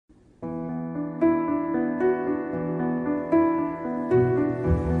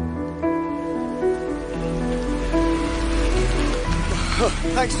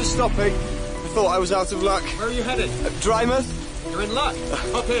Thanks for stopping. I thought I was out of luck. Where are you headed? Drymouth. You're in luck.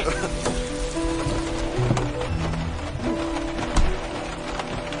 Hop in.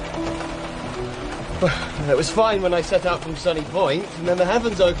 It was fine when I set out from Sunny Point, and then the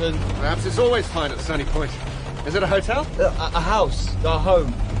heavens opened. Perhaps it's always fine at Sunny Point. Is it a hotel? A house, our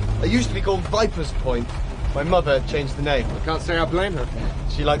home. It used to be called Viper's Point. My mother changed the name. I can't say I blame her.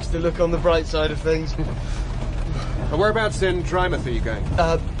 She likes to look on the bright side of things. Whereabouts in Drymouth are you going?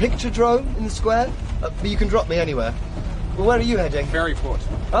 Picturedrome in the square. But you can drop me anywhere. Well, where are you heading? Ferryport.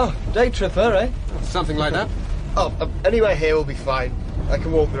 Oh, day tripper, eh? Something like that? Oh, anywhere here will be fine. I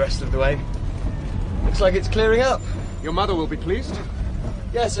can walk the rest of the way. Looks like it's clearing up. Your mother will be pleased?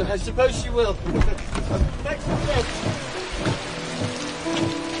 Yes, I suppose she will. Thanks for this.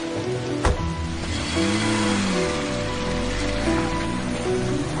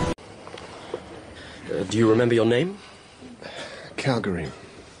 Do you remember your name? Calgary.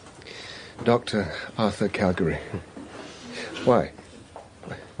 Dr. Arthur Calgary. Why?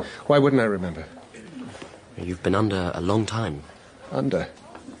 Why wouldn't I remember? You've been under a long time. Under?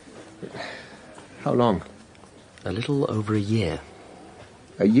 How long? A little over a year.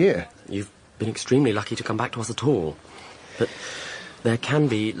 A year? You've been extremely lucky to come back to us at all. But there can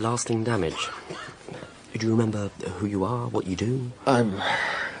be lasting damage. Do you remember who you are, what you do?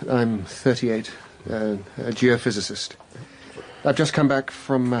 I'm 38, a geophysicist. I've just come back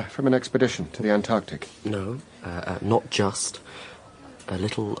from an expedition to the Antarctic. No, not just. A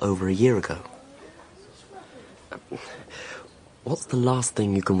little over a year ago. What's the last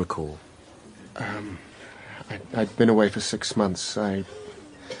thing you can recall? I'd been away for 6 months. I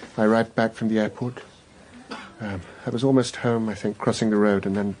arrived back from the airport. I was almost home, I think, crossing the road,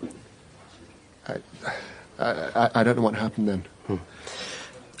 and then... I don't know what happened then.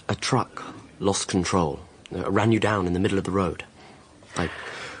 A truck lost control, ran you down in the middle of the road. I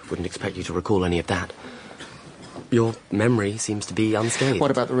wouldn't expect you to recall any of that. Your memory seems to be unscathed.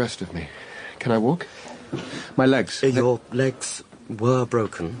 What about the rest of me? Can I walk? My legs... Your legs were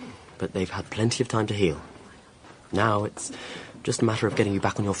broken, but they've had plenty of time to heal. Now it's just a matter of getting you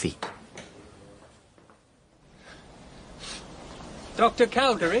back on your feet. Dr.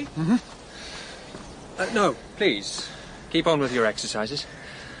 Calgary? Mm-hmm. No, please. Keep on with your exercises.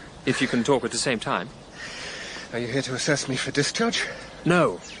 If you can talk at the same time. Are you here to assess me for discharge?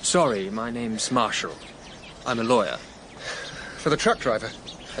 No, sorry. My name's Marshall. I'm a lawyer. For the truck driver?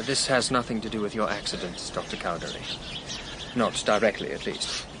 This has nothing to do with your accident, Dr. Calgary. Not directly, at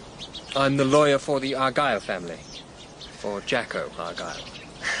least. I'm the lawyer for the Argyle family. For Jacko Argyle.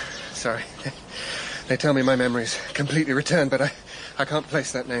 Sorry. They tell me my memory's completely returned, but I can't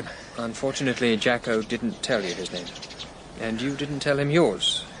place that name. Unfortunately, Jacko didn't tell you his name. And you didn't tell him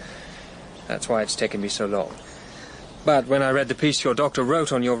yours. That's why it's taken me so long. But when I read the piece your doctor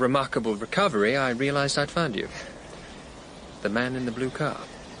wrote on your remarkable recovery, I realized I'd found you. The man in the blue car.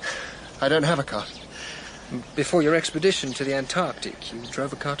 I don't have a car. Before your expedition to the Antarctic, you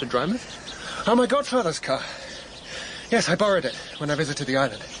drove a car to Drymouth? Oh, my godfather's car. Yes, I borrowed it when I visited the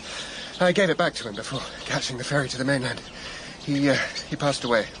island. I gave it back to him before catching the ferry to the mainland. He passed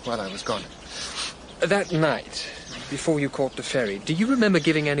away while I was gone. That night, before you caught the ferry, do you remember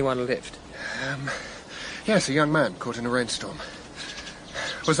giving anyone a lift? Yes, a young man caught in a rainstorm.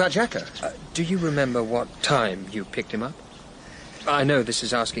 Was that Jacko? Do you remember what time you picked him up? I know this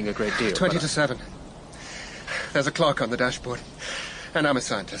is asking a great deal. 20 to 7. There's a clock on the dashboard. And I'm a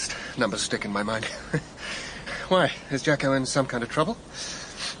scientist. Numbers stick in my mind. Why? Is Jacko in some kind of trouble?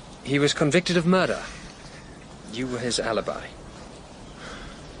 He was convicted of murder. You were his alibi.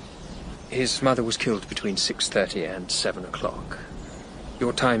 His mother was killed between 6:30 and 7 o'clock.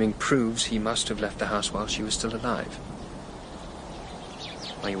 Your timing proves he must have left the house while she was still alive.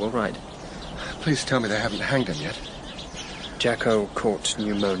 Are you all right? Please tell me they haven't hanged him yet. Jacko caught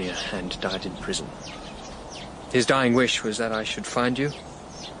pneumonia and died in prison. His dying wish was that I should find you,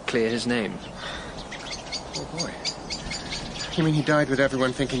 clear his name. Oh, boy. You mean he died with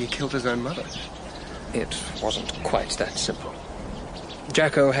everyone thinking he killed his own mother? It wasn't quite that simple.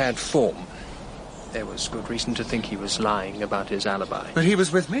 Jacko had form. There was good reason to think he was lying about his alibi. But he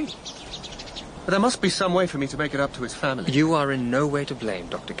was with me. But there must be some way for me to make it up to his family. You are in no way to blame,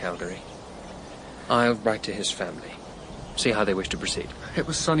 Dr. Calgary. I'll write to his family. See how they wish to proceed. It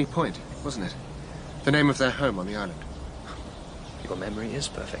was Sunny Point, wasn't it? The name of their home on the island. Your memory is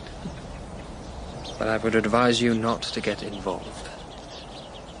perfect. But I would advise you not to get involved.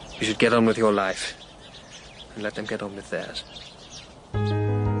 You should get on with your life and let them get on with theirs.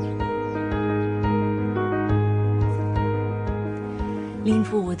 Lean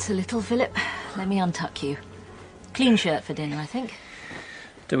forwards a little, Philip. Let me untuck you. Clean shirt for dinner, I think.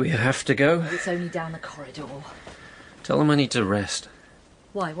 Do we have to go? It's only down the corridor. Tell them I need to rest.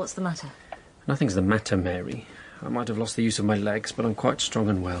 Why? What's the matter? Nothing's the matter, Mary. I might have lost the use of my legs, but I'm quite strong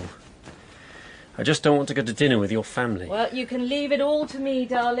and well. I just don't want to go to dinner with your family. Well, you can leave it all to me,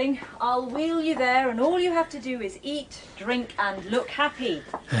 darling. I'll wheel you there, and all you have to do is eat, drink, and look happy.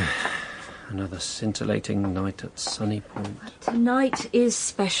 Another scintillating night at Sunny Point. Tonight is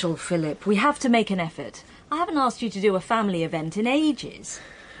special, Philip. We have to make an effort. I haven't asked you to do a family event in ages.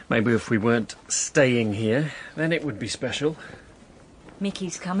 Maybe if we weren't staying here, then it would be special.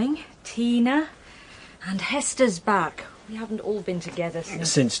 Mickey's coming, Tina, and Hester's back. We haven't all been together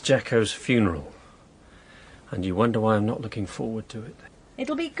Since Jacko's funeral. And you wonder why I'm not looking forward to it.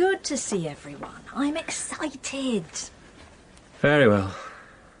 It'll be good to see everyone. I'm excited. Very well.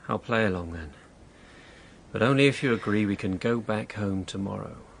 I'll play along then. But only if you agree we can go back home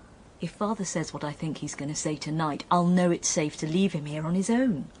tomorrow. If Father says what I think he's going to say tonight, I'll know it's safe to leave him here on his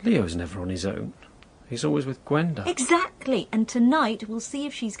own. Leo's never on his own. He's always with Gwenda. Exactly. And tonight we'll see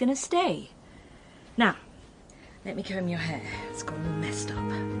if she's going to stay. Now, let me comb your hair. It's got all messed up.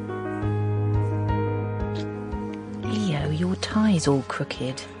 Leo, your tie's all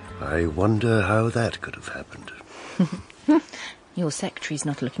crooked. I wonder how that could have happened. Your secretary's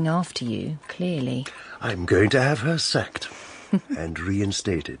not looking after you, clearly. I'm going to have her sacked and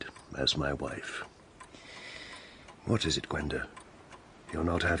reinstated as my wife. What is it, Gwenda? You're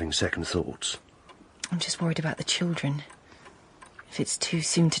not having second thoughts? I'm just worried about the children. If it's too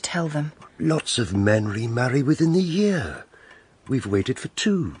soon to tell them. Lots of men remarry within the year. We've waited for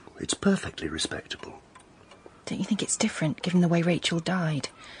 2. It's perfectly respectable. Don't you think it's different, given the way Rachel died?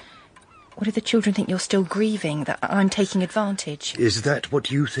 What if the children think you're still grieving, that I'm taking advantage? Is that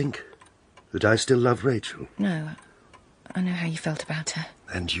what you think? That I still love Rachel? No, I know how you felt about her.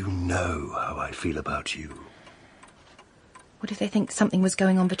 And you know how I feel about you. What if they think something was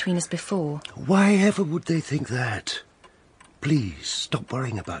going on between us before? Why ever would they think that? Please, stop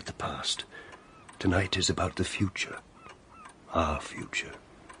worrying about the past. Tonight is about the future. Our future.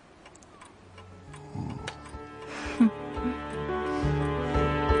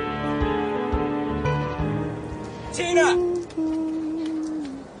 Tina!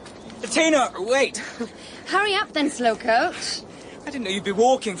 Tina, wait! Hurry up then, Slowcoat. I didn't know you'd be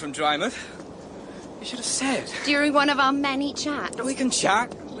walking from Drymouth. You should have said. During one of our many chats. We can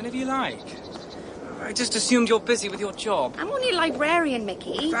chat whenever you like. I just assumed you're busy with your job. I'm only a librarian,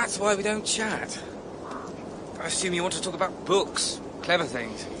 Mickey. That's why we don't chat. I assume you want to talk about books, clever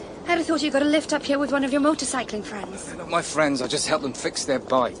things. I'd have thought you got a lift up here with one of your motorcycling friends. They're not my friends, I just help them fix their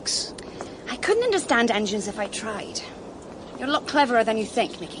bikes. I couldn't understand engines if I tried. You're a lot cleverer than you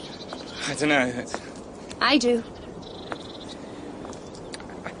think, Mickey. I don't know. I do.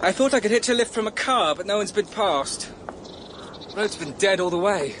 I thought I could hitch a lift from a car, but no one's been past. The road's been dead all the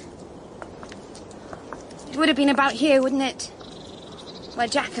way. It would have been about here, wouldn't it? Where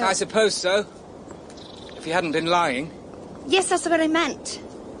Jacko... I suppose so. If he hadn't been lying. Yes, that's what I meant.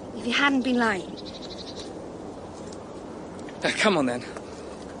 If he hadn't been lying. Come on, then.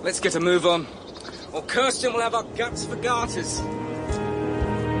 Let's get a move on. Or Kirsten will have our guts for garters.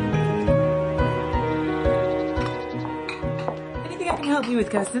 Anything I can help you with,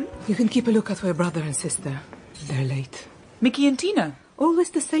 Kirsten? You can keep a look out for your brother and sister. They're late. Mickey and Tina?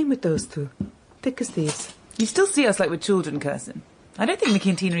 Always the same with those two. Thick as thieves. You still see us like we're children, Kirsten. I don't think Mickey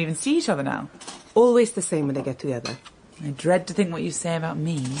and Tina even see each other now. Always the same when they get together. I dread to think what you say about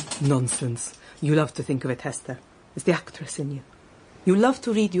me. Nonsense. You love to think of it, Hester. It's the actress in you. You love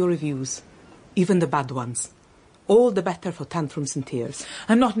to read your reviews, even the bad ones. All the better for tantrums and tears.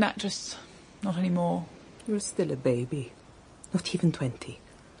 I'm not an actress. Not anymore. You're still a baby. Not even 20.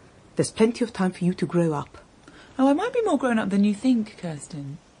 There's plenty of time for you to grow up. Oh, I might be more grown up than you think,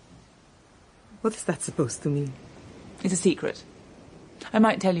 Kirsten. What is that supposed to mean? It's a secret. I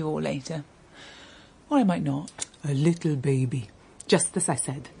might tell you all later. Or I might not. A little baby. Just as I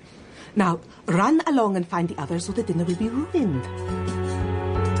said. Now, run along and find the others or the dinner will be ruined.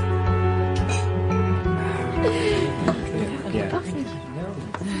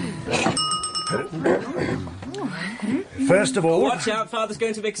 First of all... Watch out, Father's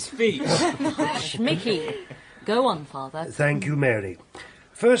going to make a speech. Shh, Mickey. Go on, Father. Thank you, Mary.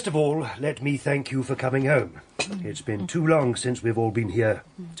 First of all, let me thank you for coming home. It's been too long since we've all been here,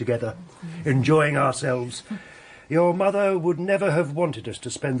 together, enjoying ourselves. Your mother would never have wanted us to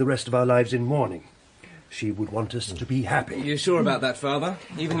spend the rest of our lives in mourning. She would want us to be happy. Are you sure about that, Father?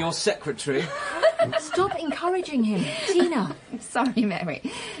 Even your secretary? Stop encouraging him. Tina. Sorry, Mary.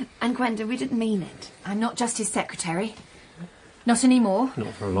 And Gwenda, we didn't mean it. I'm not just his secretary. Not anymore.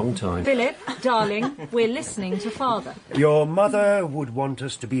 Not for a long time. Philip, darling, we're listening to Father. Your mother would want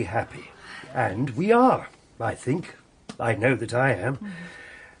us to be happy. And we are, I think. I know that I am.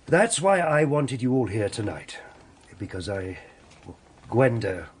 That's why I wanted you all here tonight. Because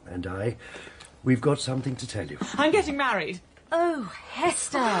Gwenda and we've got something to tell you. I'm getting married. Oh,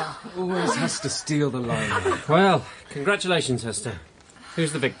 Hester. Always has to steal the limelight. Well, congratulations, Hester.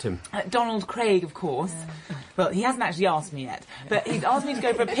 Who's the victim? Donald Craig, of course. Well, he hasn't actually asked me yet, but he's asked me to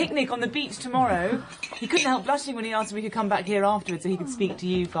go for a picnic on the beach tomorrow. He couldn't help blushing when he asked if we could come back here afterwards so he could speak to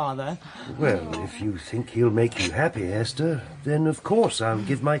you, Father. Well, if you think he'll make you happy, Hester, then of course I'll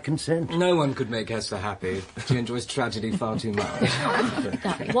give my consent. No one could make Hester happy. She enjoys tragedy far too much.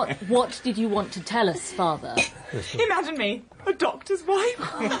 What did you want to tell us, Father? Imagine me, a doctor's wife.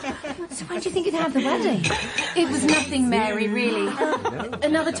 So why do you think you'd have the wedding? It was nothing, Mary, really.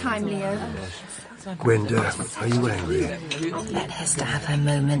 Another time, Leo. Gwenda, are you angry? Let Hester have her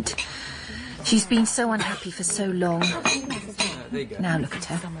moment. She's been so unhappy for so long. Now look at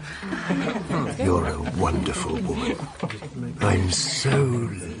her. You're a wonderful woman. I'm so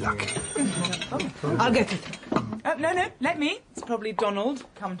lucky. I'll get it. No, let me. It's probably Donald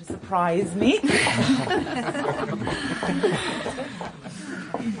come to surprise me.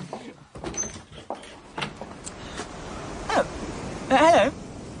 Hello.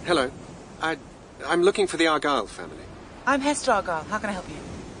 Hello. I'm looking for the Argyle family. I'm Hester Argyle. How can I help you?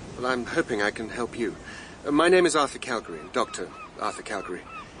 Well, I'm hoping I can help you. My name is Arthur Calgary, Dr. Arthur Calgary.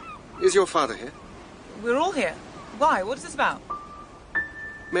 Is your father here? We're all here. Why? What is this about?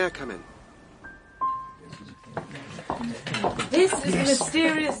 May I come in? This is the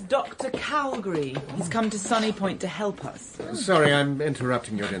mysterious Dr. Calgary. He's come to Sunny Point to help us. Sorry, I'm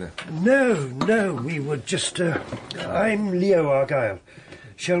interrupting your dinner. No, we were just... I'm Leo Argyle.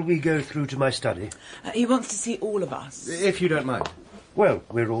 Shall we go through to my study? He wants to see all of us. If you don't mind. Well,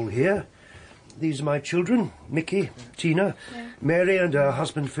 we're all here. These are my children, Mickey, Tina, Mary and her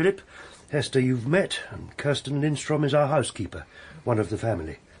husband Philip. Hester you've met, and Kirsten Lindstrom is our housekeeper, one of the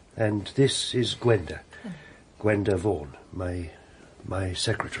family. And this is Gwenda. Gwenda Vaughan, my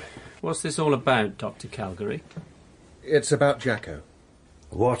secretary. What's this all about, Dr. Calgary? It's about Jacko.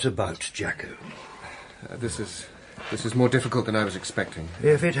 What about Jacko? This is more difficult than I was expecting.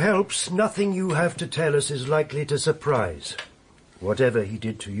 If it helps, nothing you have to tell us is likely to surprise. Whatever he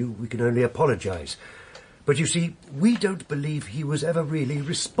did to you, we can only apologise. But you see, we don't believe he was ever really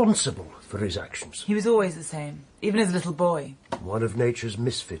responsible for his actions. He was always the same, even as a little boy. One of nature's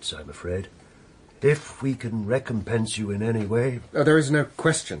misfits, I'm afraid. If we can recompense you in any way... There is no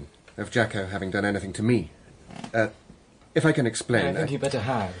question of Jacko having done anything to me. If I can explain... I think you better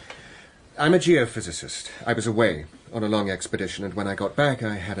have. I'm a geophysicist. I was away on a long expedition, and when I got back,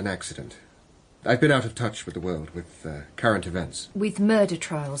 I had an accident. I've been out of touch with the world, with current events. With murder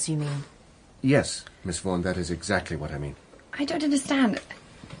trials, you mean? Yes, Miss Vaughan, that is exactly what I mean. I don't understand.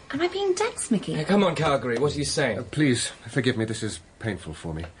 Am I being dense, Mickey? Hey, come on, Calgary, what are you saying? Please, forgive me, this is painful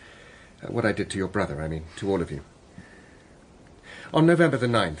for me. What I did to your brother, I mean, to all of you. On November the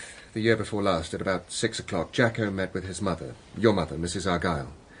 9th, the year before last, at about 6 o'clock, Jacko met with his mother, your mother, Mrs.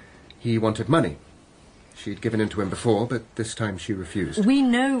 Argyle. He wanted money. She'd given in to him before, but this time she refused. We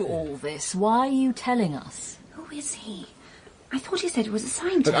know all this. Why are you telling us? Who is he? I thought he said he was a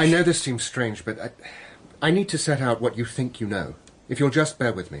scientist. But I know this seems strange, but I need to set out what you think you know. If you'll just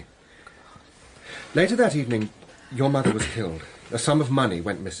bear with me. Later that evening, your mother was killed. A sum of money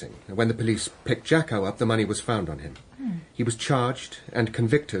went missing. When the police picked Jacko up, the money was found on him. He was charged and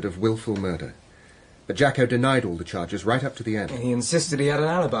convicted of willful murder. But Jacko denied all the charges right up to the end. He insisted he had an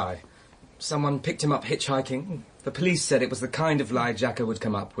alibi. Someone picked him up hitchhiking. The police said it was the kind of lie Jacko would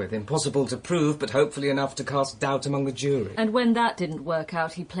come up with. Impossible to prove, but hopefully enough to cast doubt among the jury. And when that didn't work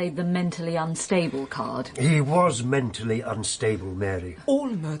out, he played the mentally unstable card. He was mentally unstable, Mary. All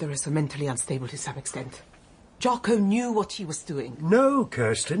murderers are mentally unstable to some extent. Jacko knew what he was doing. No,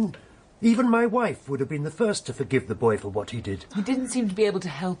 Kirsten. Even my wife would have been the first to forgive the boy for what he did. He didn't seem to be able to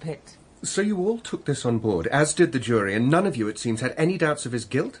help it. So you all took this on board, as did the jury, and none of you, it seems, had any doubts of his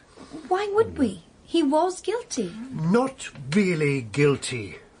guilt? Why would we? He was guilty. Not really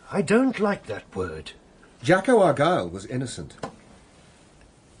guilty. I don't like that word. Jacko Argyle was innocent.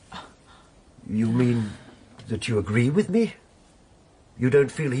 You mean that you agree with me? You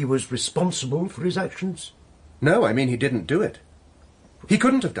don't feel he was responsible for his actions? No, I mean he didn't do it. He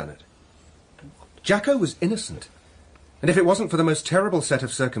couldn't have done it. Jacko was innocent. And if it wasn't for the most terrible set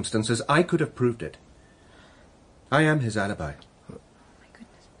of circumstances, I could have proved it. I am his alibi. Oh, my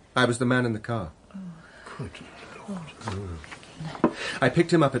goodness. I was the man in the car. Good Lord. I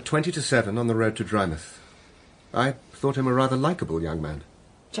picked him up at 7:20 on the road to Drymouth. I thought him a rather likeable young man.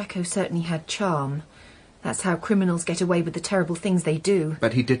 Jacko certainly had charm. That's how criminals get away with the terrible things they do.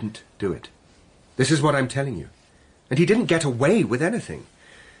 But he didn't do it. This is what I'm telling you. And he didn't get away with anything.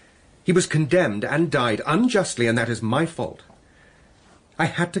 He was condemned and died unjustly, and that is my fault. I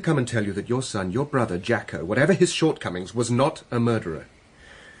had to come and tell you that your son, your brother, Jacko, whatever his shortcomings, was not a murderer.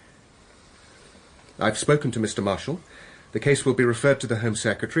 I've spoken to Mr. Marshall. The case will be referred to the Home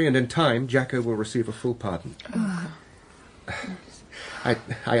Secretary, and in time, Jacko will receive a full pardon.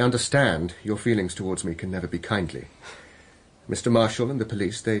 I understand your feelings towards me can never be kindly. Mr. Marshall and the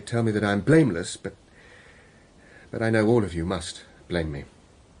police, they tell me that I'm blameless, but I know all of you must blame me.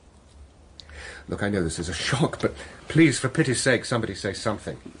 Look, I know this is a shock, but please, for pity's sake, somebody say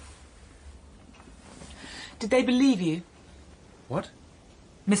something. Did they believe you? What?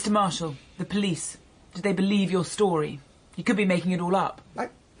 Mr. Marshall, the police. Did they believe your story? You could be making it all up. I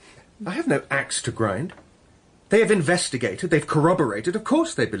have no axe to grind. They have investigated, they've corroborated. Of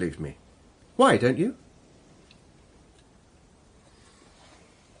course they believed me. Why, don't you?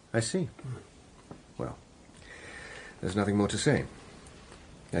 I see. Well, there's nothing more to say,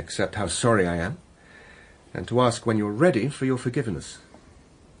 except how sorry I am, and to ask when you're ready for your forgiveness.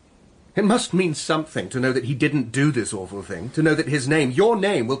 It must mean something to know that he didn't do this awful thing, to know that his name, your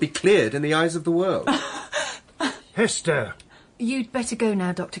name, will be cleared in the eyes of the world. Hester! You'd better go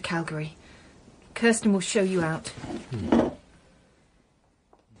now, Dr. Calgary. Kirsten will show you out.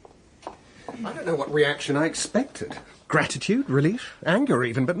 I don't know what reaction I expected. Gratitude, relief, anger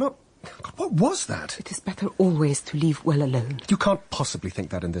even, but not... God, what was that? It is better always to leave well alone. You can't possibly think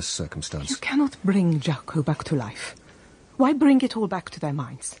that in this circumstance. You cannot bring Jacko back to life. Why bring it all back to their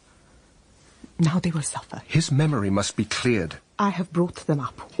minds? Now they will suffer. His memory must be cleared. I have brought them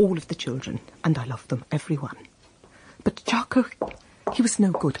up, all of the children, and I love them, every one. But Jacko, he was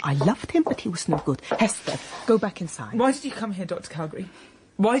no good. I loved him, but he was no good. Hester, go back inside. Why did you come here, Dr. Calgary?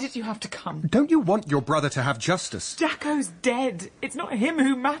 Why did you have to come? Don't you want your brother to have justice? Jacko's dead. It's not him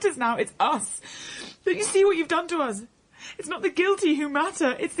who matters now, it's us. Don't you see what you've done to us? It's not the guilty who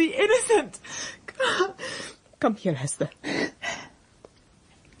matter, it's the innocent. Come here, Hester.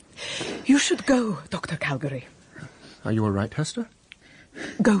 You should go, Dr. Calgary. Are you all right, Hester?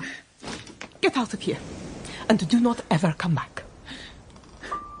 Go. Get out of here. And do not ever come back.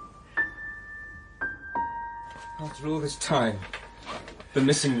 After all this time, the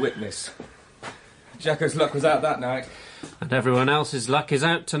missing witness. Jacko's luck was out that night. And everyone else's luck is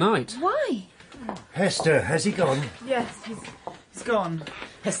out tonight. Why? Hester, has he gone? Yes, he's gone.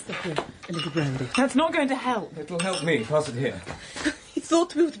 Hester, here, a little brandy. That's not going to help. It'll help me. Pass it here. He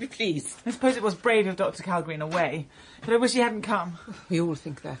thought we would be pleased. I suppose it was brave of Dr. Calgary in a way, but I wish he hadn't come. We all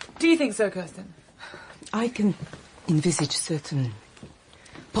think that. Do you think so, Kirsten? I can envisage certain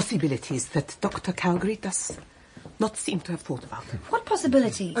possibilities that Dr. Calgary does not seem to have thought about. What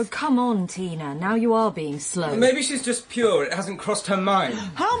possibilities? Oh, come on, Tina. Now you are being slow. Maybe she's just pure. It hasn't crossed her mind.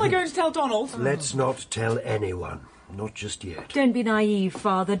 How am I going to tell Donald? Let's not tell anyone. Not just yet. Don't be naive,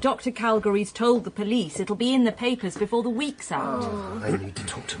 Father. Dr. Calgary's told the police. It'll be in the papers before the week's out. I need to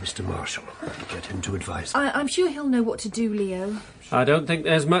talk to Mr. Marshall. Get him to advise. I'm sure he'll know what to do, Leo. I don't think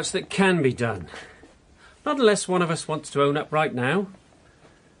there's much that can be done. Not unless one of us wants to own up right now.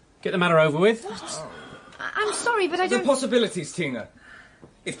 Get the matter over with. I'm sorry, but I don't... The possibilities, Tina.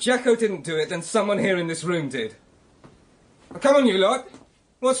 If Jacko didn't do it, then someone here in this room did. Now, come on, you lot.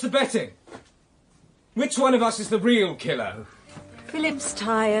 What's the betting? Which one of us is the real killer? Philip's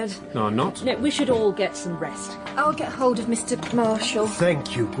tired. No, I'm not. No, we should all get some rest. I'll get hold of Mr. Marshall.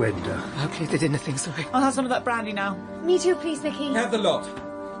 Thank you, Gwenda. I'll clear the dinner thing, sorry. I'll have some of that brandy now. Me too, please, Mickey. Have the lot.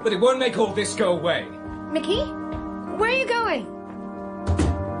 But it won't make all this go away. Mickey? Where are you going?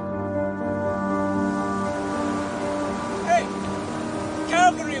 Hey!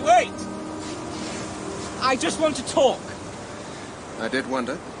 Calgary, wait! I just want to talk. I did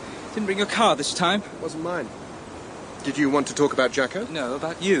wonder. Didn't bring your car this time. It wasn't mine. Did you want to talk about Jacko? No,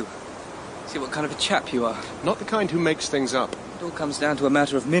 about you. See what kind of a chap you are. Not the kind who makes things up. It all comes down to a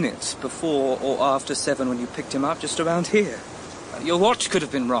matter of minutes, before or after 7 when you picked him up just around here. Your watch could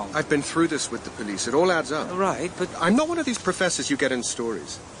have been wrong. I've been through this with the police. It all adds up. All right, but... I'm not one of these professors you get in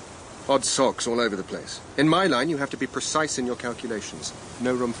stories. Odd socks all over the place. In my line, you have to be precise in your calculations.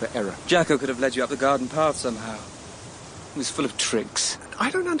 No room for error. Jacko could have led you up the garden path somehow. He was full of tricks. I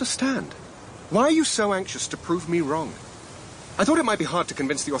don't understand. Why are you so anxious to prove me wrong? I thought it might be hard to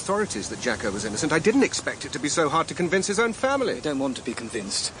convince the authorities that Jacko was innocent. I didn't expect it to be so hard to convince his own family. We don't want to be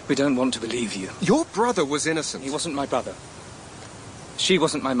convinced. We don't want to believe you. Your brother was innocent. He wasn't my brother. She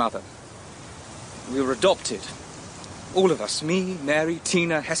wasn't my mother. We were adopted. All of us. Me, Mary,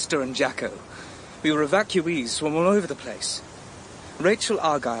 Tina, Hester and Jacko. We were evacuees from all over the place. Rachel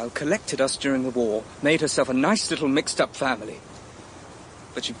Argyle collected us during the war, made herself a nice little mixed-up family.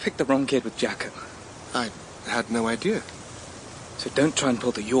 But you picked the wrong kid with Jacko. I had no idea. So don't try and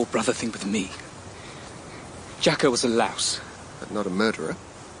pull the your brother thing with me. Jacko was a louse. But not a murderer.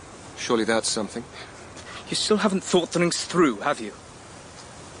 Surely that's something. You still haven't thought things through, have you?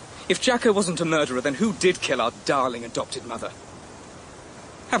 If Jacko wasn't a murderer, then who did kill our darling adopted mother?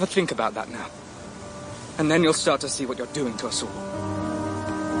 Have a think about that now. And then you'll start to see what you're doing to us all.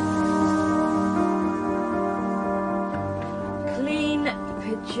 Clean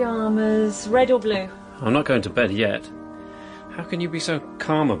pyjamas, red or blue? I'm not going to bed yet. How can you be so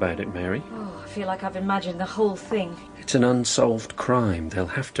calm about it, Mary? Oh, I feel like I've imagined the whole thing. It's an unsolved crime. They'll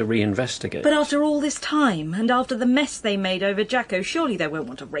have to reinvestigate. But after all this time, and after the mess they made over Jacko, surely they won't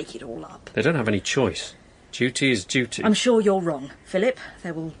want to rake it all up. They don't have any choice. Duty is duty. I'm sure you're wrong, Philip.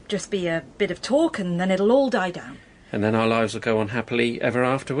 There will just be a bit of talk and then it'll all die down. And then our lives will go on happily ever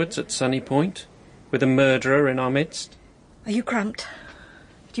afterwards at Sunny Point, with a murderer in our midst. Are you cramped?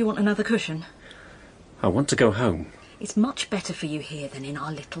 Do you want another cushion? I want to go home. It's much better for you here than in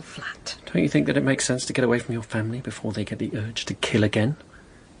our little flat. Don't you think that it makes sense to get away from your family before they get the urge to kill again?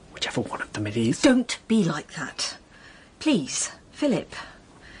 Whichever one of them it is. Don't be like that. Please, Philip.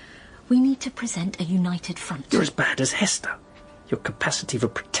 We need to present a united front. You're as bad as Hester. Your capacity for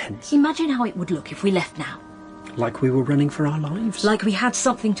pretense. Imagine how it would look if we left now. Like we were running for our lives. Like we had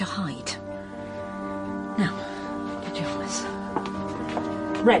something to hide. Now, pyjamas.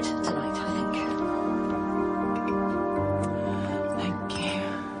 Red tonight, I think. Thank you.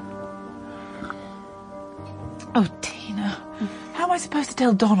 Oh, Tina. How am I supposed to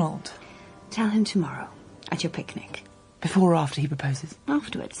tell Donald? Tell him tomorrow, at your picnic. Before or after he proposes?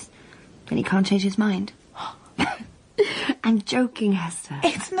 Afterwards. Then he can't change his mind. I'm joking, Hester.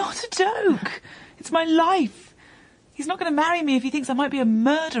 It's not a joke. It's my life. He's not going to marry me if he thinks I might be a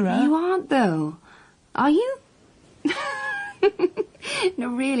murderer. You aren't, though. Are you? No,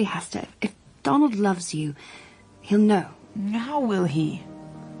 really, Hester. If Donald loves you, he'll know. How will he?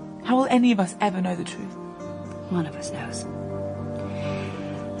 How will any of us ever know the truth? One of us knows.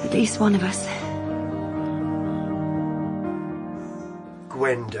 At least one of us.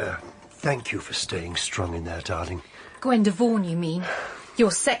 Gwenda, thank you for staying strong in there, darling. Gwenda Vaughan, you mean?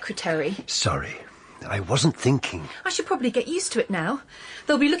 Your secretary. Sorry, I wasn't thinking. I should probably get used to it now.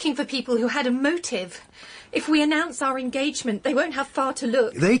 They'll be looking for people who had a motive. If we announce our engagement, they won't have far to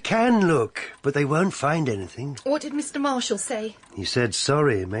look. They can look, but they won't find anything. What did Mr. Marshall say? He said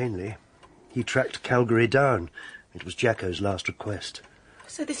sorry, mainly. He tracked Calgary down. It was Jacko's last request.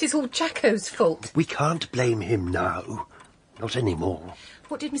 So this is all Jacko's fault? We can't blame him now. Not anymore.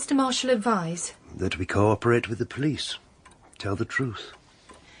 What did Mr. Marshall advise? That we cooperate with the police. Tell the truth.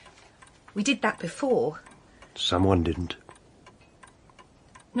 We did that before. Someone didn't.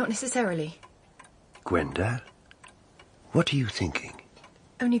 Not necessarily. Gwenda, what are you thinking?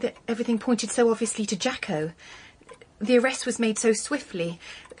 Only that everything pointed so obviously to Jacko. The arrest was made so swiftly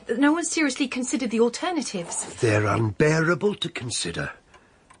that no one seriously considered the alternatives. They're unbearable to consider.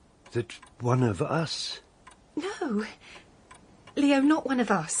 That one of us... No. Leo, not one of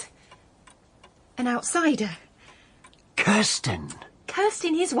us. An outsider. Kirsten.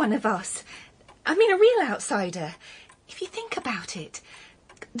 Kirsten is one of us. I mean, a real outsider. If you think about it.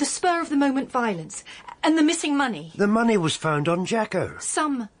 The spur-of-the-moment violence and the missing money. The money was found on Jacko.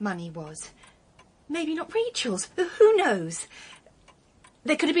 Some money was. Maybe not Rachel's. Who knows?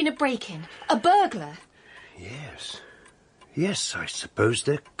 There could have been a break-in. A burglar. Yes. Yes, I suppose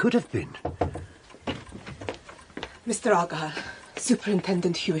there could have been. Mr. Argyle,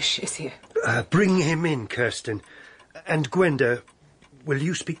 Superintendent Hewish is here. Bring him in, Kirsten. And Gwenda, will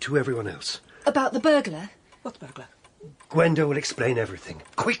you speak to everyone else? About the burglar? What burglar? Gwenda will explain everything.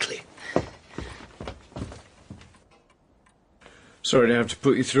 Quickly. Sorry to have to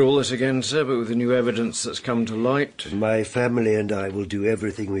put you through all this again, sir, but with the new evidence that's come to light... My family and I will do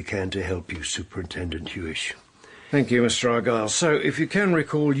everything we can to help you, Superintendent Hewish. Thank you, Mr. Argyle. So, if you can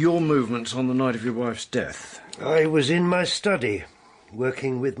recall your movements on the night of your wife's death... I was in my study,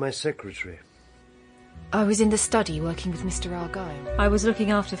 working with my secretary. I was in the study, working with Mr. Argyle. I was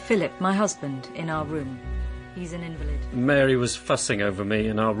looking after Philip, my husband, in our room. He's an invalid. Mary was fussing over me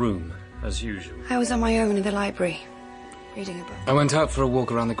in our room, as usual. I was on my own in the library, reading a book. I went out for a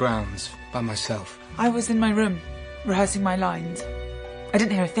walk around the grounds, by myself. I was in my room, rehearsing my lines. I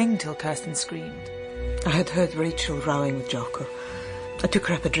didn't hear a thing till Kirsten screamed. I had heard Rachel rowing with Jocko. I took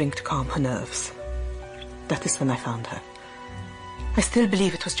her up a drink to calm her nerves. That is when I found her. I still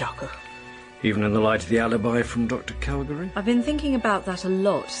believe it was Jocko. Even in the light of the alibi from Dr. Calgary? I've been thinking about that a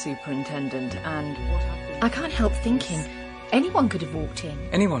lot, Superintendent, and what I've been... I can't help thinking. Anyone could have walked in.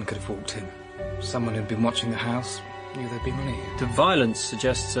 Anyone could have walked in. Someone who'd been watching the house, knew there'd be money here. The violence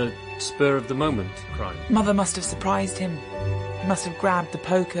suggests a spur-of-the-moment crime. Mother must have surprised him. He must have grabbed the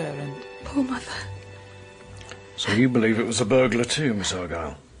poker and... Poor Mother. So you believe it was a burglar too, Miss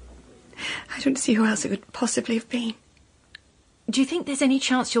Argyle? I don't see who else it would possibly have been. Do you think there's any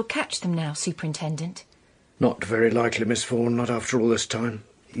chance you'll catch them now, Superintendent? Not very likely, Miss Vaughan, not after all this time.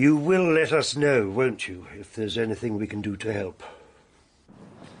 You will let us know, won't you, if there's anything we can do to help?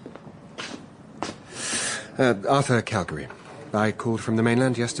 Arthur Calgary. I called from the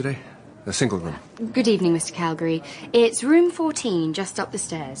mainland yesterday. A single room. Good evening, Mr. Calgary. It's room 14, just up the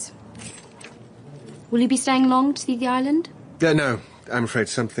stairs. Will you be staying long to see the island? No, I'm afraid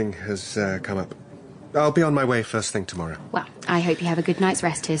something has come up. I'll be on my way first thing tomorrow. Well, I hope you have a good night's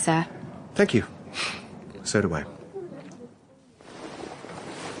rest here, sir. Thank you. So do I.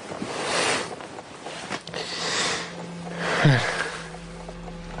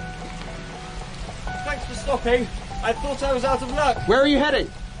 Thanks for stopping. I thought I was out of luck. Where are you heading?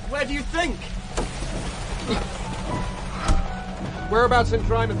 Where do you think? Whereabouts in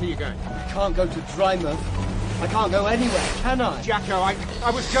Drymouth are you going? I can't go to Drymouth. I can't go anywhere, can I? Jacko,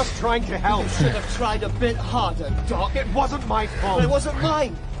 I was just trying to help. You should have tried a bit harder, Doc. It wasn't my fault. But it wasn't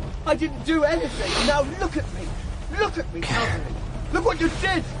mine. I didn't do anything. Now look at me. Look at me, Calvary. Look what you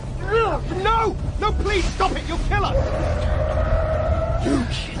did. No! No, please stop it. You'll kill us. You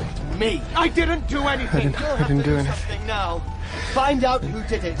killed me. I didn't do anything. I didn't do anything. Something now. Find out who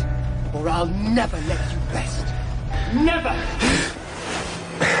did it, or I'll never let you rest. Never!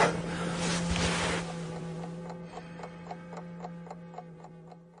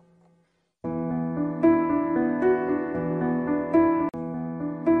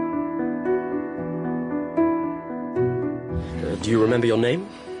 Do you remember your name?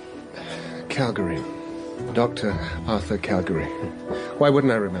 Calgary. Dr. Arthur Calgary. Why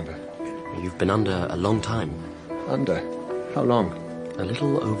wouldn't I remember? You've been under a long time. Under? How long? A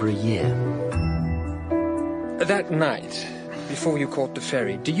little over a year. That night, before you caught the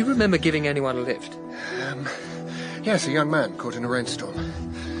ferry, do you remember giving anyone a lift? Yes, a young man caught in a rainstorm.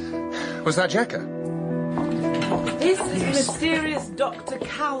 Was that Jacko? This is the mysterious Dr.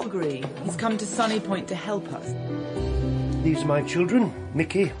 Calgary. He's come to Sunny Point to help us. These are my children,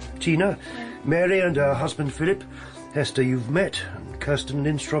 Mickey, Tina, Mary and her husband Philip. Hester you've met, and Kirsten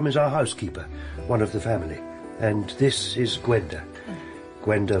Lindstrom is our housekeeper, one of the family. And this is Gwenda.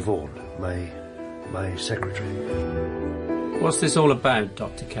 Gwenda Vaughan, my secretary. What's this all about,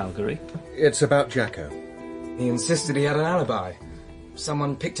 Dr. Calgary? It's about Jacko. He insisted he had an alibi.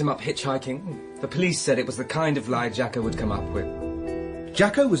 Someone picked him up hitchhiking. The police said it was the kind of lie Jacko would come up with.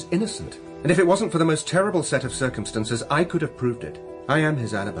 Jacko was innocent. And if it wasn't for the most terrible set of circumstances, I could have proved it. I am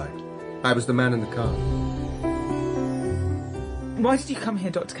his alibi. I was the man in the car. Why did you come here,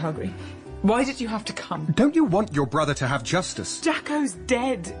 Dr. Calgary? Why did you have to come? Don't you want your brother to have justice? Jacko's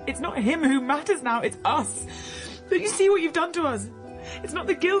dead. It's not him who matters now, it's us. Don't you see what you've done to us? It's not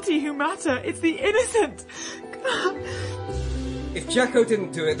the guilty who matter, it's the innocent. If Jacko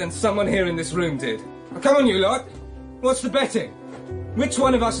didn't do it, then someone here in this room did. Now, come on, you lot. What's the betting? Which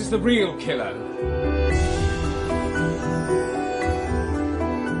one of us is the real killer?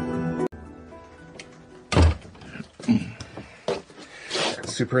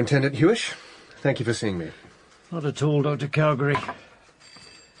 Superintendent Hewish, thank you for seeing me. Not at all, Dr. Calgary.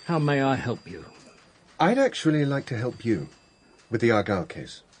 How may I help you? I'd actually like to help you with the Argyle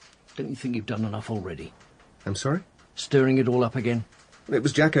case. Don't you think you've done enough already? I'm sorry? Stirring it all up again? It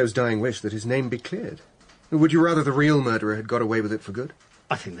was Jacko's dying wish that his name be cleared. Would you rather the real murderer had got away with it for good?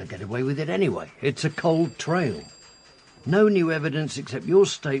 I think they'd get away with it anyway. It's a cold trail. No new evidence except your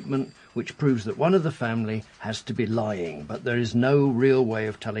statement, which proves that one of the family has to be lying, but there is no real way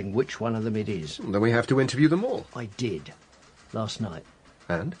of telling which one of them it is. Then we have to interview them all. I did. Last night.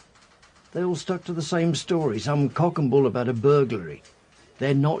 And? They all stuck to the same story, some cock and bull about a burglary.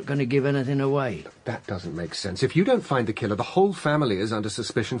 They're not going to give anything away. That doesn't make sense. If you don't find the killer, the whole family is under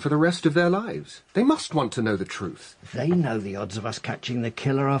suspicion for the rest of their lives. They must want to know the truth. They know the odds of us catching the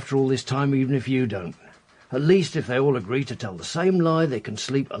killer after all this time, even if you don't. At least if they all agree to tell the same lie, they can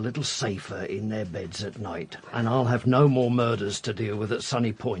sleep a little safer in their beds at night. And I'll have no more murders to deal with at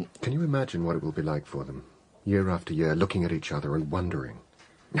Sunny Point. Can you imagine what it will be like for them? Year after year, looking at each other and wondering.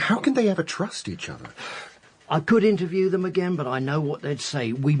 How can they ever trust each other? I could interview them again, but I know what they'd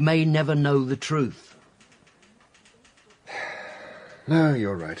say. We may never know the truth. No,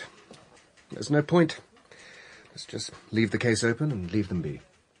 you're right. There's no point. Let's just leave the case open and leave them be.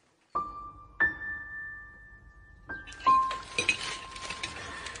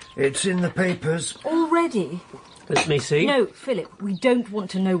 It's in the papers. Already? Let me see. No, Philip, we don't want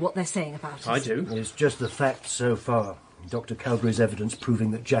to know what they're saying about us. I do. It's just the facts so far. Dr. Calgary's evidence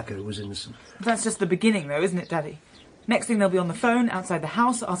proving that Jacko was innocent. That's just the beginning, though, isn't it, Daddy? Next thing they'll be on the phone outside the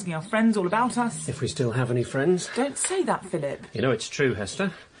house asking our friends all about us. If we still have any friends. Don't say that, Philip. You know, it's true,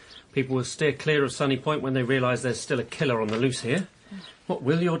 Hester. People will steer clear of Sunny Point when they realise there's still a killer on the loose here. What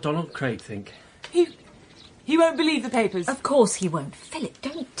will your Donald Craig think? He won't believe the papers. Of course he won't. Philip,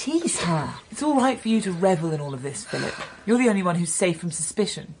 don't tease her. It's all right for you to revel in all of this, Philip. You're the only one who's safe from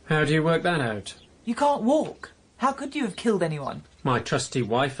suspicion. How do you work that out? You can't walk. How could you have killed anyone? My trusty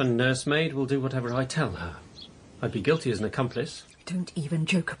wife and nursemaid will do whatever I tell her. I'd be guilty as an accomplice. Don't even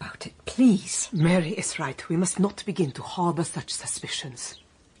joke about it, please. Mary is right. We must not begin to harbour such suspicions.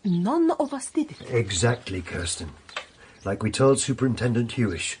 None of us did it. Exactly, Kirsten. Like we told Superintendent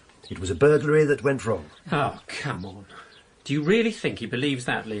Hewish. It was a burglary that went wrong. Oh, come on. Do you really think he believes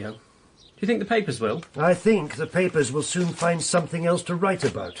that, Leo? Do you think the papers will? I think the papers will soon find something else to write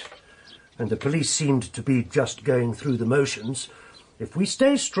about. And the police seemed to be just going through the motions. If we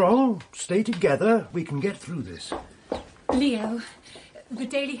stay strong, stay together, we can get through this. Leo, the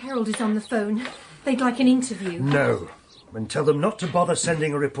Daily Herald is on the phone. They'd like an interview. No. And tell them not to bother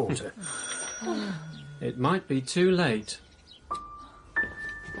sending a reporter. It might be too late.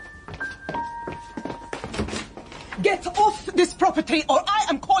 Get off this property or I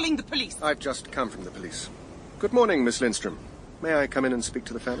am calling the police. I've just come from the police. Good morning, Miss Lindstrom. May I come in and speak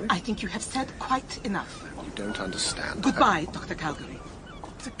to the family? I think you have said quite enough. You don't understand. Goodbye, Dr. Calgary.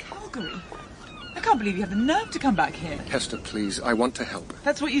 Dr. Calgary? I can't believe you have the nerve to come back here. Hester, please, I want to help.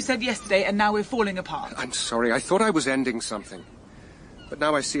 That's what you said yesterday, and now we're falling apart. I'm sorry, I thought I was ending something. But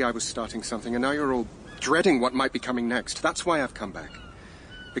now I see I was starting something, and now you're all dreading what might be coming next. That's why I've come back.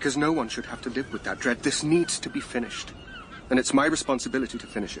 Because no one should have to live with that dread. This needs to be finished. And it's my responsibility to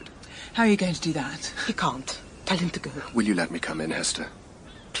finish it. How are you going to do that? He can't. Tell him to go. Will you let me come in, Hester?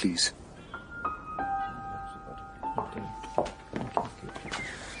 Please.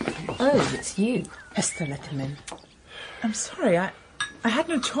 Oh, it's you. Hester, let him in. I'm sorry, I had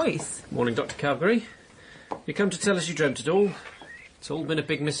no choice. Morning, Dr. Calgary. You come to tell us you dreamt it all? It's all been a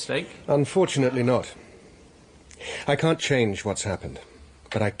big mistake. Unfortunately not. I can't change what's happened,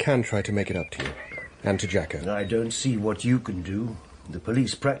 but I can try to make it up to you. And to Jacko. I don't see what you can do. The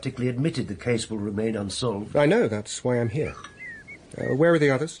police practically admitted the case will remain unsolved. I know, that's why I'm here. Where are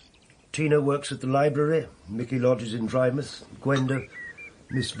the others? Tina works at the library. Mickey lodges in Drymouth. Gwenda.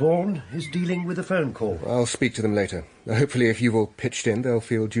 Miss Vaughan is dealing with a phone call. I'll speak to them later. Hopefully, if you've all pitched in, they'll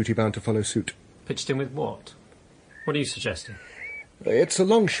feel duty-bound to follow suit. Pitched in with what? What are you suggesting? It's a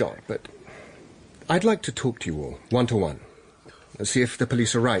long shot, but I'd like to talk to you all, one-to-one. See if the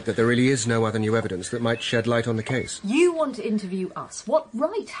police are right, that there really is no other new evidence that might shed light on the case. You want to interview us. What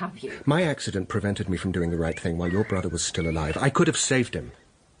right have you? My accident prevented me from doing the right thing while your brother was still alive. I could have saved him.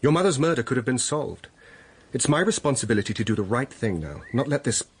 Your mother's murder could have been solved. It's my responsibility to do the right thing now, not let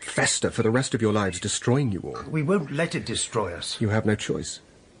this fester for the rest of your lives, destroying you all. We won't let it destroy us. You have no choice.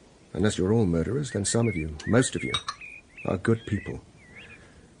 Unless you're all murderers, then some of you, most of you, are good people.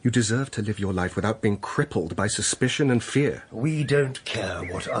 You deserve to live your life without being crippled by suspicion and fear. We don't care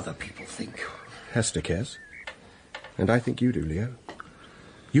what other people think. Hester cares. And I think you do, Leo.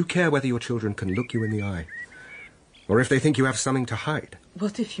 You care whether your children can look you in the eye, or if they think you have something to hide.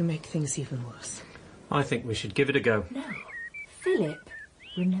 What if you make things even worse? I think we should give it a go. No. Philip,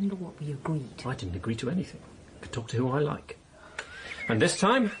 remember what we agreed. I didn't agree to anything. I could talk to who I like. And this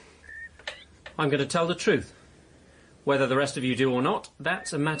time, I'm going to tell the truth. Whether the rest of you do or not,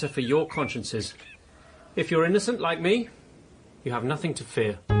 that's a matter for your consciences. If you're innocent like me, you have nothing to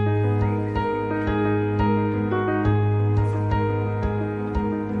fear.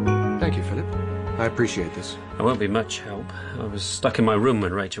 Thank you, Philip. I appreciate this. I won't be much help. I was stuck in my room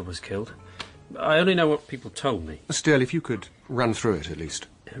when Rachel was killed. I only know what people told me. Still, if you could run through it, at least.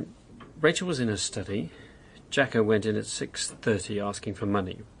 Rachel was in her study. Jacko went in at 6:30 asking for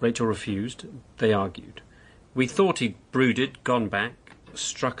money. Rachel refused. They argued. We thought he'd brooded, gone back,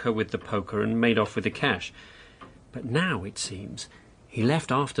 struck her with the poker and made off with the cash. But now, it seems, he left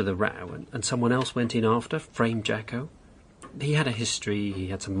after the row and someone else went in after, framed Jacko. He had a history, he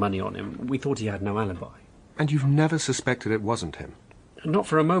had some money on him. We thought he had no alibi. And you've never suspected it wasn't him? Not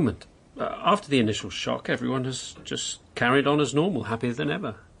for a moment. After the initial shock, everyone has just carried on as normal, happier than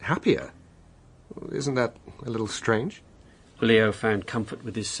ever. Happier? Isn't that a little strange? Leo found comfort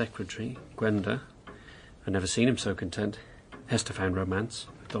with his secretary, Gwenda. I'd never seen him so content. Hester found romance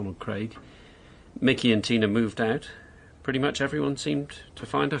with Donald Craig. Mickey and Tina moved out. Pretty much everyone seemed to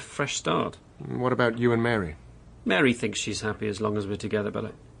find a fresh start. What about you and Mary? Mary thinks she's happy as long as we're together,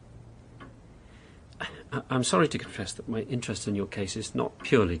 but I'm sorry to confess that my interest in your case is not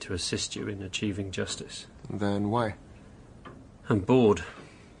purely to assist you in achieving justice. Then why? I'm bored.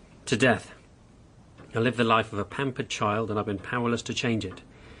 To death. I live the life of a pampered child and I've been powerless to change it.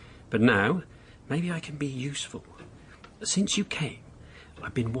 But now, maybe I can be useful. Since you came,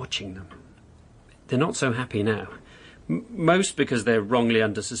 I've been watching them. They're not so happy now. Most because they're wrongly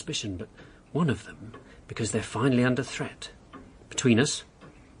under suspicion, but one of them because they're finally under threat. Between us,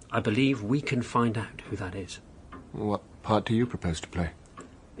 I believe we can find out who that is. What part do you propose to play?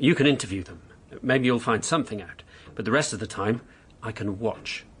 You can interview them. Maybe you'll find something out. But the rest of the time, I can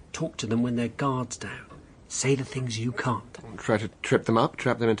watch. Talk to them when their guard's down. Say the things you can't. Try to trip them up,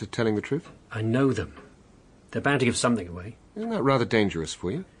 trap them into telling the truth? I know them. They're bound to give something away. Isn't that rather dangerous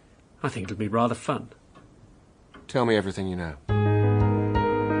for you? I think it'll be rather fun. Tell me everything you know.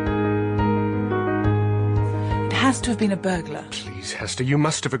 It has to have been a burglar. Please, Hester, you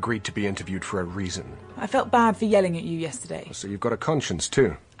must have agreed to be interviewed for a reason. I felt bad for yelling at you yesterday. So you've got a conscience,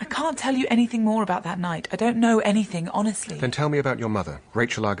 too. I can't tell you anything more about that night. I don't know anything, honestly. Then tell me about your mother,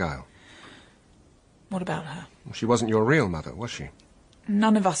 Rachel Argyle. What about her? She wasn't your real mother, was she?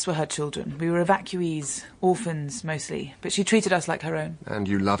 None of us were her children. We were evacuees, orphans mostly, but she treated us like her own. And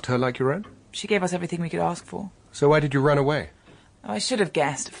you loved her like your own? She gave us everything we could ask for. So why did you run away? Oh, I should have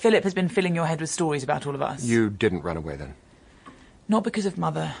guessed. Philip has been filling your head with stories about all of us. You didn't run away then? Not because of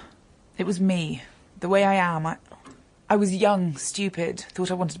Mother. It was me. The way I am. I was young, stupid,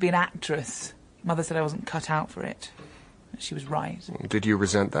 thought I wanted to be an actress. Mother said I wasn't cut out for it. She was right. Did you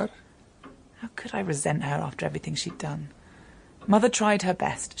resent that? How could I resent her after everything she'd done? Mother tried her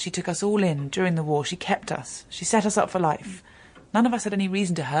best. She took us all in during the war. She kept us. She set us up for life. None of us had any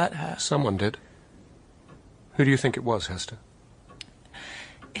reason to hurt her. Someone did. Who do you think it was, Hester?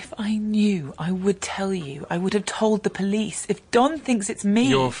 If I knew, I would tell you. I would have told the police. If Don thinks it's me...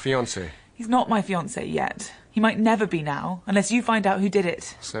 Your fiancé? He's not my fiancé yet. He might never be now, unless you find out who did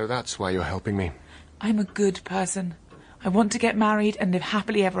it. So that's why you're helping me. I'm a good person. I want to get married and live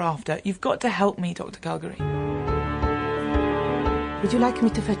happily ever after. You've got to help me, Dr. Calgary. Would you like me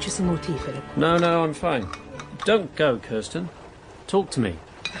to fetch you some more tea, Philip? No, I'm fine. Don't go, Kirsten. Talk to me.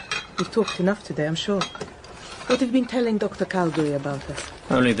 We've talked enough today, I'm sure. What have you been telling Dr. Calgary about us?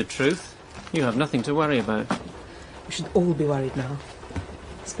 Only the truth. You have nothing to worry about. We should all be worried now.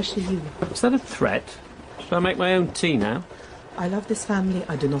 Especially you. Is that a threat? Should I make my own tea now? I love this family.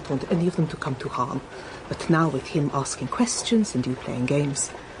 I do not want any of them to come to harm. But now with him asking questions and you playing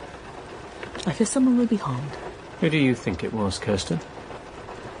games, I fear someone will be harmed. Who do you think it was, Kirsten?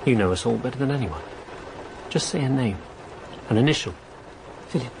 You know us all better than anyone. Just say a name. An initial.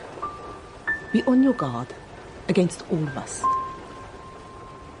 Philip, be on your guard against all of us.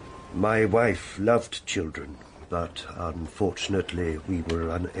 My wife loved children, but unfortunately we were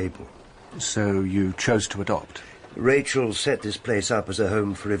unable. So you chose to adopt? Rachel set this place up as a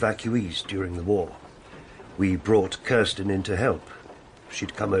home for evacuees during the war. We brought Kirsten in to help.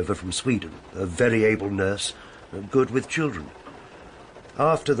 She'd come over from Sweden, a very able nurse, good with children.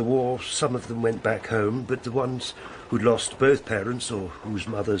 After the war, some of them went back home, but the ones who'd lost both parents or whose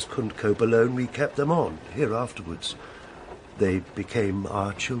mothers couldn't cope alone, we kept them on, here afterwards. They became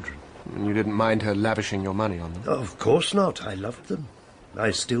our children. And you didn't mind her lavishing your money on them? Of course not. I loved them.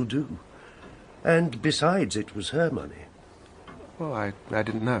 I still do. And besides, it was her money. Well, I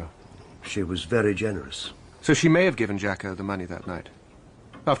didn't know. She was very generous. So she may have given Jacko the money that night.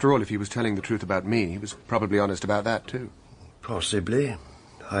 After all, if he was telling the truth about me, he was probably honest about that, too. Possibly.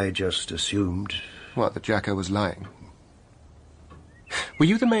 I just assumed... What, that Jacko was lying? Were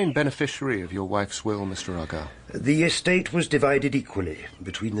you the main beneficiary of your wife's will, Mr. Argyle? The estate was divided equally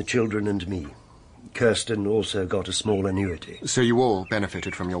between the children and me. Kirsten also got a small annuity. So you all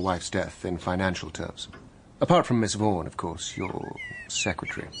benefited from your wife's death in financial terms? Apart from Miss Vaughan, of course, your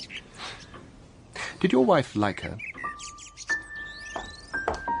secretary. Did your wife like her?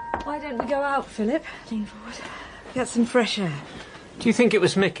 Why don't we go out, Philip? Lean forward. Get some fresh air. Do you think it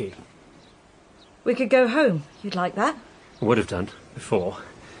was Mickey? We could go home. You'd like that? I would have done, before.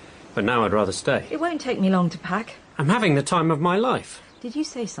 But now I'd rather stay. It won't take me long to pack. I'm having the time of my life. Did you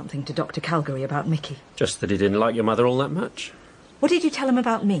say something to Dr. Calgary about Mickey? Just that he didn't like your mother all that much. What did you tell him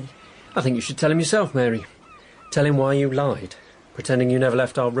about me? I think you should tell him yourself, Mary. Tell him why you lied, pretending you never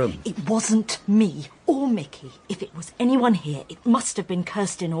left our room. It wasn't me or Mickey. If it was anyone here, it must have been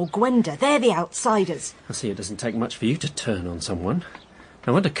Kirsten or Gwenda. They're the outsiders. I see it doesn't take much for you to turn on someone.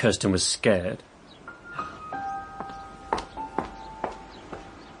 No wonder Kirsten was scared.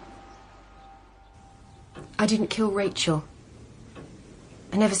 I didn't kill Rachel.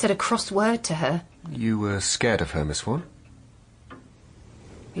 I never said a cross word to her. You were scared of her, Miss Vaughan?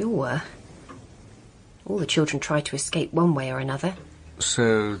 You were. All the children tried to escape one way or another.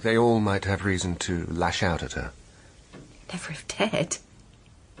 So they all might have reason to lash out at her. Never have dared.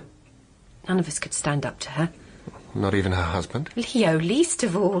 None of us could stand up to her. Not even her husband? Leo, least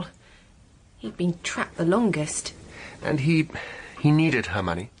of all. He'd been trapped the longest. And he needed her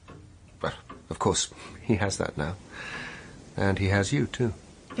money. But, of course, he has that now. And he has you, too.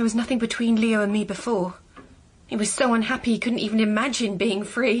 There was nothing between Leo and me before. He was so unhappy he couldn't even imagine being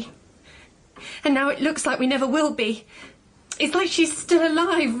free. And now it looks like we never will be. It's like she's still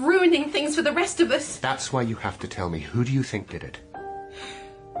alive, ruining things for the rest of us. That's why you have to tell me. Who do you think did it?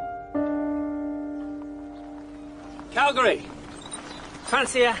 Calgary!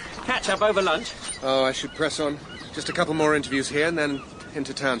 Fancy a catch-up over lunch? Oh, I should press on. Just a couple more interviews here and then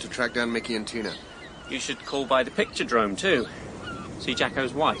into town to track down Mickey and Tina. You should call by the picture-drome, too. See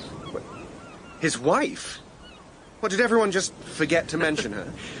Jacko's wife. What? His wife? What, did everyone just forget to mention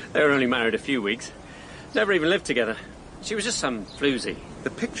her? They were only married a few weeks. Never even lived together. She was just some floozy. The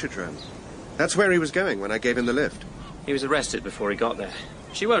picture-drome? That's where he was going when I gave him the lift. He was arrested before he got there.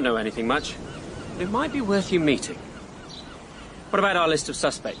 She won't know anything much. It might be worth you meeting. What about our list of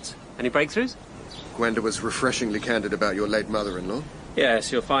suspects? Any breakthroughs? Gwenda was refreshingly candid about your late mother-in-law.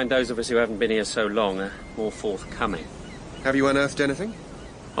 Yes, you'll find those of us who haven't been here so long are more forthcoming. Have you unearthed anything?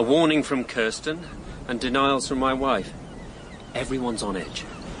 A warning from Kirsten and denials from my wife. Everyone's on edge.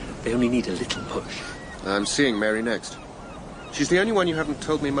 They only need a little push. I'm seeing Mary next. She's the only one you haven't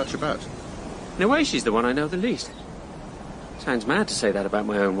told me much about. In a way, she's the one I know the least. Sounds mad to say that about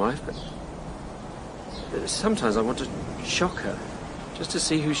my own wife, but sometimes I want to shock her, just to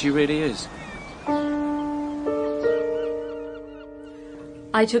see who she really is.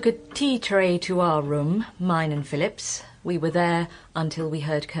 I took a tea tray to our room, mine and Philip's. We were there until we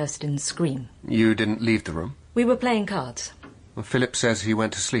heard Kirsten scream. You didn't leave the room? We were playing cards. Well, Philip says he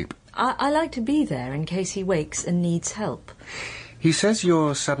went to sleep. I like to be there in case he wakes and needs help. He says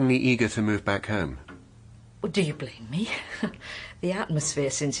you're suddenly eager to move back home. Well, do you blame me? The atmosphere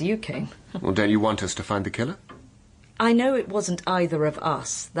since you came. Well, don't you want us to find the killer? I know it wasn't either of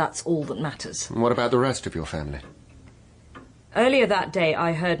us. That's all that matters. And what about the rest of your family? Earlier that day,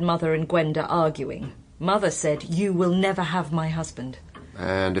 I heard Mother and Gwenda arguing. Mother said, "You will never have my husband."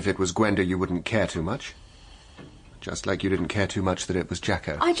 And if it was Gwenda, you wouldn't care too much? Just like you didn't care too much that it was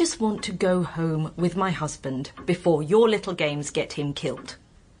Jacko. I just want to go home with my husband before your little games get him killed.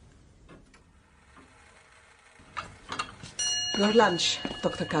 Your lunch,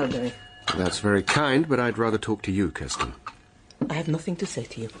 Dr. Calgary. That's very kind, but I'd rather talk to you, Kirsten. I have nothing to say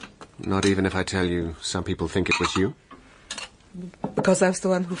to you. Not even if I tell you some people think it was you? Because I was the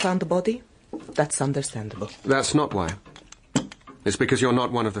one who found the body? That's understandable. That's not why. It's because you're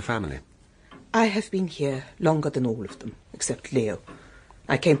not one of the family. I have been here longer than all of them, except Leo.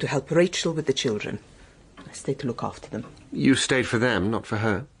 I came to help Rachel with the children. I stayed to look after them. You stayed for them, not for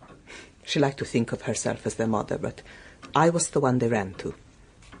her. She liked to think of herself as their mother, but I was the one they ran to.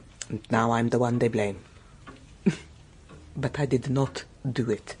 And now I'm the one they blame. But I did not do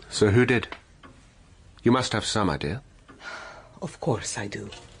it. So who did? You must have some idea. Of course I do.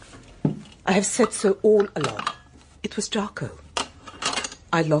 I have said so all along. It was Jacko.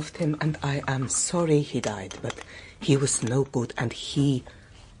 I loved him and I am sorry he died, but he was no good and he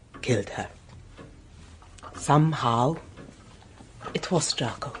killed her. Somehow, it was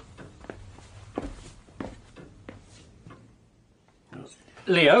Jacko.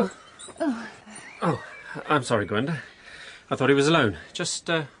 Leo? Oh, I'm sorry, Gwenda. I thought he was alone. Just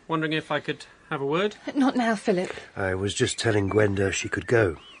wondering if I could have a word? Not now, Philip. I was just telling Gwenda she could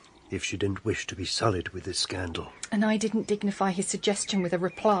go, if she didn't wish to be sullied with this scandal. And I didn't dignify his suggestion with a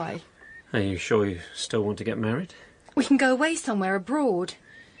reply. Are you sure you still want to get married? We can go away somewhere abroad.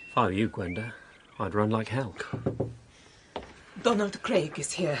 If I were you, Gwenda, I'd run like hell. Donald Craig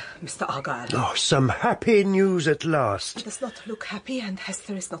is here, Mr. Argyle. Oh, some happy news at last. He does not look happy and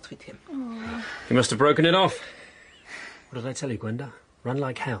Hester is not with him. Aww. He must have broken it off. What did I tell you, Gwenda? Run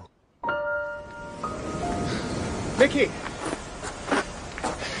like hell. Mickey!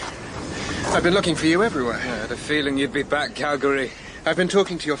 I've been looking for you everywhere. I had a feeling you'd be back, Calgary. I've been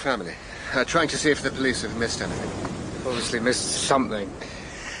talking to your family, trying to see if the police have missed anything. Obviously missed something.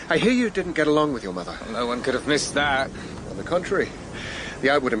 I hear you didn't get along with your mother. Well, no one could have missed that. On the contrary. The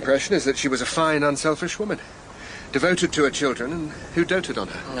outward impression is that she was a fine, unselfish woman. Devoted to her children and who doted on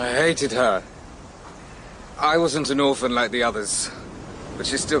her. I hated her. I wasn't an orphan like the others, but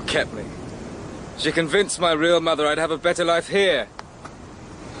she still kept me. She convinced my real mother I'd have a better life here.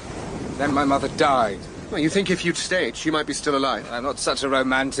 Then my mother died. Well, you think if you'd stayed, she might be still alive? I'm not such a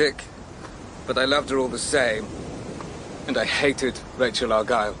romantic, but I loved her all the same. And I hated Rachel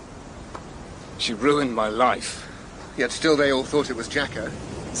Argyle. She ruined my life. Yet still they all thought it was Jacko.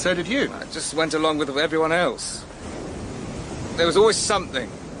 So did you. I just went along with everyone else. There was always something.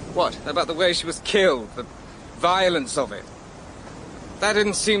 What? About the way she was killed, the violence of it. That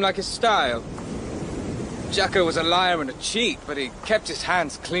didn't seem like his style. Jacko was a liar and a cheat, but he kept his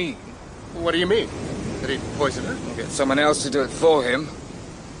hands clean. What do you mean? That he'd poison her? Or get someone else to do it for him.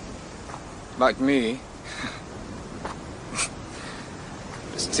 Like me.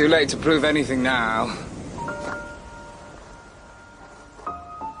 It's too late to prove anything now.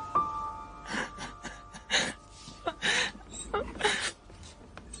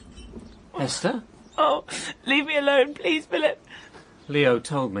 Hester? Oh, leave me alone, please, Philip. Leo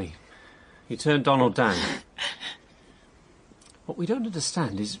told me. He turned Donald down. What we don't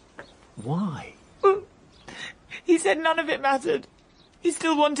understand is why. He said none of it mattered. He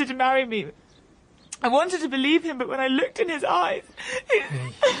still wanted to marry me. I wanted to believe him, but when I looked in his eyes... Hey,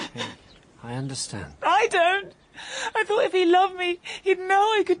 I understand. I don't. I thought if he loved me, he'd know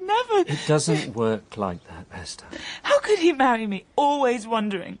I could never... It doesn't work like that, Hester. How could he marry me? Always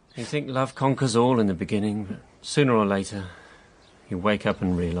wondering. You think love conquers all in the beginning, but sooner or later, you wake up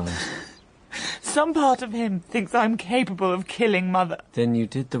and realise. Some part of him thinks I'm capable of killing Mother. Then you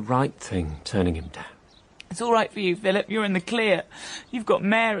did the right thing, turning him down. It's all right for you, Philip. You're in the clear. You've got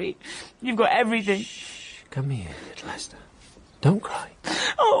Mary. You've got everything. Shh. Come here, little Hester. Don't cry.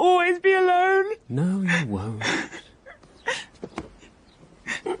 I'll always be alone. No, you won't.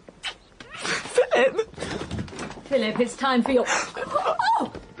 Philip! Philip, it's time for your...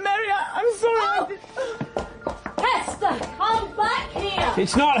 Oh! Mary, I'm sorry. Oh. Hester, come back here!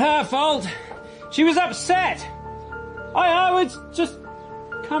 It's not her fault. She was upset. I was just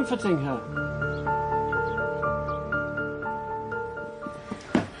comforting her.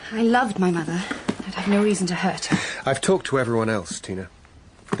 I loved my mother. I'd have no reason to hurt her. I've talked to everyone else, Tina.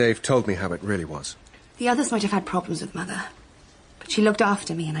 They've told me how it really was. The others might have had problems with Mother, but she looked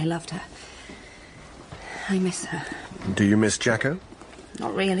after me and I loved her. I miss her. Do you miss Jacko?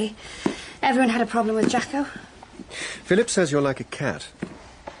 Not really. Everyone had a problem with Jacko. Philip says you're like a cat.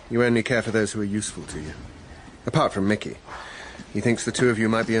 You only care for those who are useful to you. Apart from Mickey. He thinks the two of you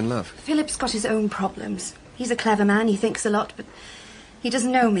might be in love. Philip's got his own problems. He's a clever man, he thinks a lot, but he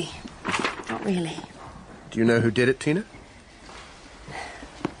doesn't know me. Not really. Do you know who did it, Tina?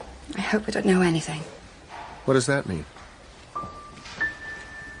 I hope I don't know anything. What does that mean?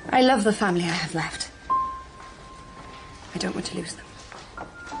 I love the family I have left. I don't want to lose them.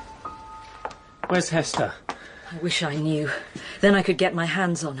 Where's Hester? I wish I knew. Then I could get my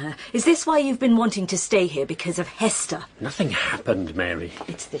hands on her. Is this why you've been wanting to stay here, because of Hester? Nothing happened, Mary.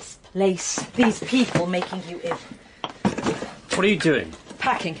 It's this place, these people making you ill. What are you doing?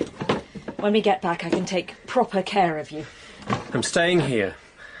 Packing. When we get back, I can take proper care of you. I'm staying here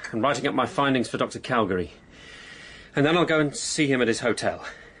and writing up my findings for Dr. Calgary. And then I'll go and see him at his hotel.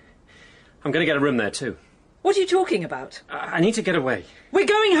 I'm going to get a room there, too. What are you talking about? I need to get away. We're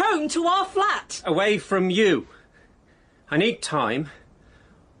going home to our flat. Away from you. I need time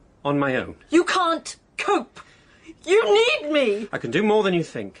on my own. You can't cope. You need me. I can do more than you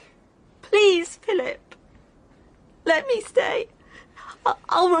think. Please, Philip. Let me stay.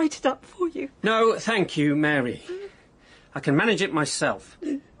 I'll write it up for you. No, thank you, Mary. I can manage it myself.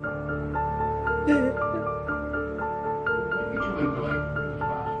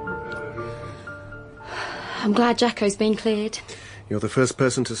 I'm glad Jacko's been cleared. You're the first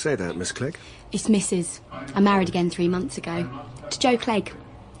person to say that, Miss Clegg. It's Mrs. I married again 3 months ago. To Joe Clegg.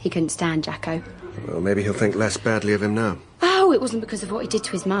 He couldn't stand Jacko. Well, maybe he'll think less badly of him now. Oh, it wasn't because of what he did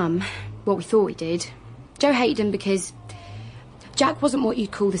to his mum. What we thought he did. Joe hated him because Jack wasn't what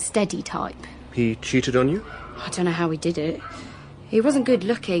you'd call the steady type. He cheated on you? I don't know how he did it. He wasn't good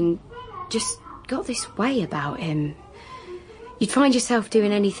looking. Just got this way about him. You'd find yourself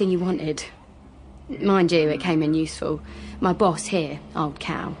doing anything you wanted. Mind you, it came in useful. My boss here, old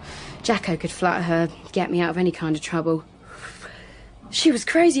Cal, Jacko could flatter her, get me out of any kind of trouble. She was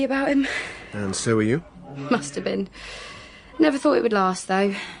crazy about him. And so were you? Must have been. Never thought it would last,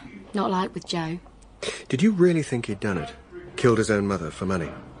 though. Not like with Joe. Did you really think he'd done it? Killed his own mother for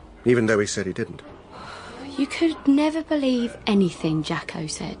money? Even though he said he didn't? You could never believe anything Jacko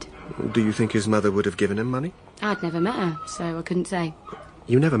said. Do you think his mother would have given him money? I'd never met her, so I couldn't say.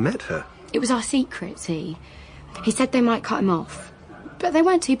 You never met her? It was our secret, see. He said they might cut him off. But they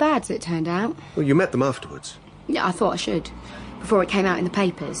weren't too bad, as it turned out. Well, you met them afterwards. Yeah, I thought I should. Before it came out in the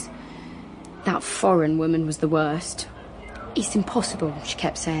papers. That foreign woman was the worst. It's impossible, she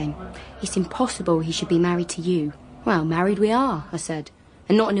kept saying. It's impossible he should be married to you. Well, married we are, I said.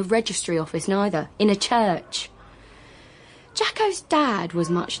 And not in a registry office, neither. In a church. Jacko's dad was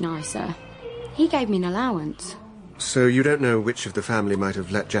much nicer. He gave me an allowance. So you don't know which of the family might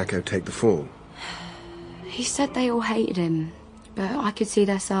have let Jacko take the fall? He said they all hated him, but I could see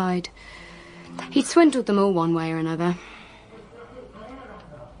their side. He'd swindled them all one way or another.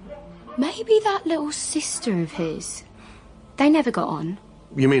 Maybe that little sister of his. They never got on.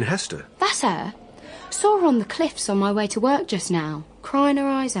 You mean Hester? That's her. Saw her on the cliffs on my way to work just now, crying her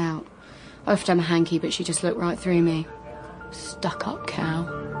eyes out. I offered her a hanky, but she just looked right through me. Stuck-up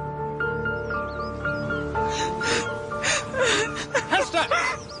cow. Hester!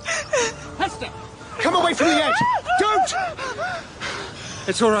 Hester! Come away from the edge! Don't!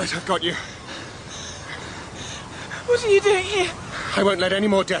 It's all right, I've got you. What are you doing here? I won't let any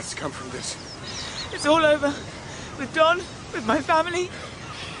more deaths come from this. It's all over. With Don, with my family.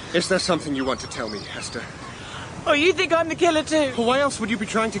 Is there something you want to tell me, Hester? Oh, you think I'm the killer too? Well, why else would you be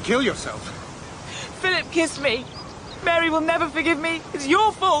trying to kill yourself? Philip kissed me. Mary will never forgive me. It's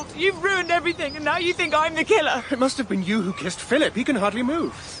your fault. You've ruined everything, and now you think I'm the killer. It must have been you who kissed Philip. He can hardly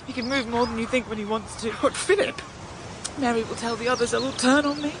move. He can move more than you think when he wants to. What, Philip? Mary will tell the others. They will turn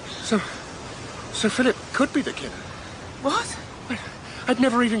on me. So Philip could be the killer? What? I'd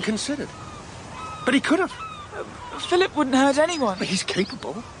never even considered. But he could have. Philip wouldn't hurt anyone. But he's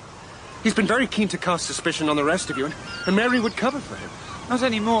capable. He's been very keen to cast suspicion on the rest of you, and Mary would cover for him. Not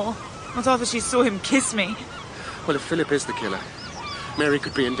anymore. Not after she saw him kiss me. Well, if Philip is the killer, Mary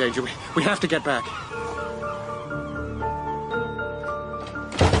could be in danger. We have to get back.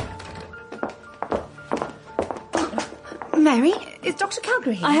 Mary, is Dr.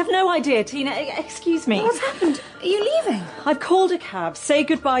 Calgary here? I have no idea, Tina. Excuse me. What's happened? Are you leaving? I've called a cab. Say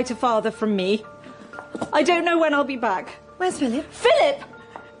goodbye to Father from me. I don't know when I'll be back. Where's Philip? Philip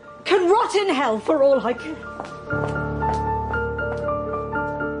can rot in hell for all I can.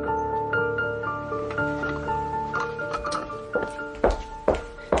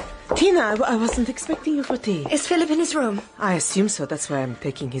 Tina, I wasn't expecting you for tea. Is Philip in his room? I assume so. That's why I'm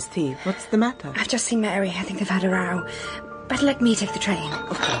taking his tea. What's the matter? I've just seen Mary. I think they've had a row. Better let me take the train.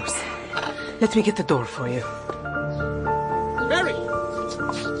 Of course. Let me get the door for you. Mary!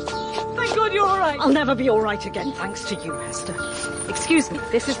 Thank God you're all right. I'll never be all right again, thanks to you, Hester. Excuse me,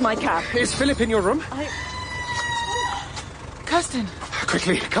 this is my cab. Is Philip in your room? Kirsten.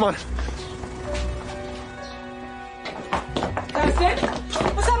 Quickly, come on. Kirsten?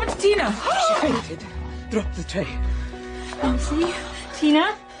 What's happened to Tina? She fainted. Drop the tray. Nancy?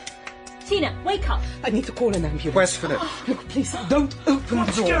 Tina? Tina, wake up. I need to call an ambulance. Where's Philip? Look, please, don't open the door.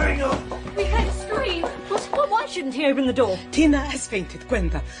 What's going on? We heard a scream. Why shouldn't he open the door? Tina has fainted.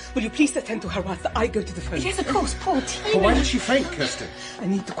 Gwenda, will you please attend to her whilst I go to the phone? Yes, of course. Poor Tina. Well, why did she faint, Kirsten? I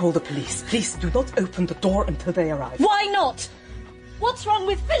need to call the police. Please, do not open the door until they arrive. Why not? What's wrong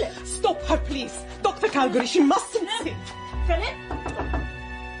with Philip? Stop her, please. Dr. Calgary, she mustn't sit. Philip?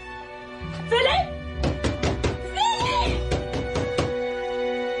 Philip?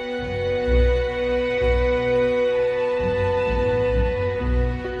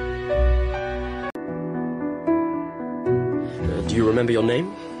 Do you remember your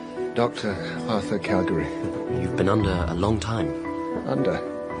name? Dr. Arthur Calgary. You've been under a long time. Under?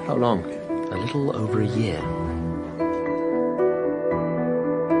 How long? A little over a year.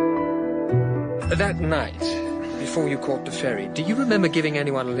 That night, before you caught the ferry, do you remember giving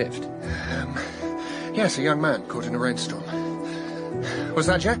anyone a lift? Yes, a young man caught in a rainstorm. Was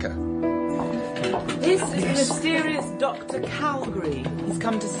that Jacko? This is the mysterious Dr. Calgary. He's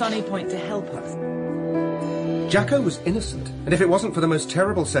come to Sunny Point to help us. Jacko was innocent, and if it wasn't for the most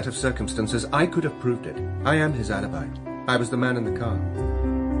terrible set of circumstances, I could have proved it. I am his alibi. I was the man in the car.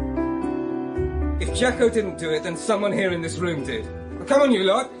 If Jacko didn't do it, then someone here in this room did. Well, come on, you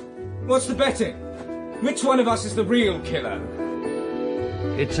lot. What's the betting? Which one of us is the real killer?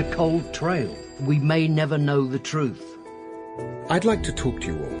 It's a cold trail. We may never know the truth. I'd like to talk to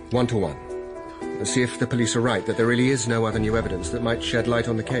you all, one-to-one, and see if the police are right that there really is no other new evidence that might shed light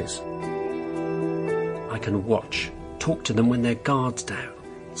on the case. I can watch, talk to them when their guard's down,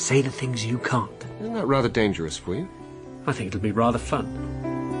 say the things you can't. Isn't that rather dangerous for you? I think it'll be rather fun.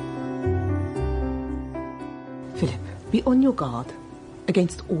 Philip, be on your guard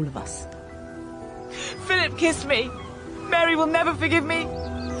against all of us. Philip kissed me. Mary will never forgive me.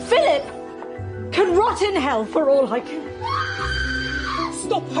 Philip can rot in hell for all I can.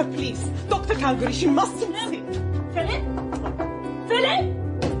 Stop her, please. Dr. Calgary, she mustn't sit. Philip? Philip?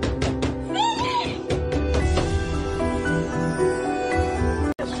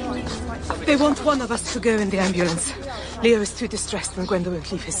 They want one of us to go in the ambulance. Leo is too distressed and Gwenda won't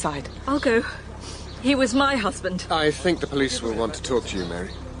leave his side. I'll go. He was my husband. I think the police will want to talk to you,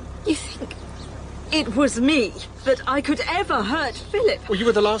 Mary. You think? it was me, that I could ever hurt Philip. Well, you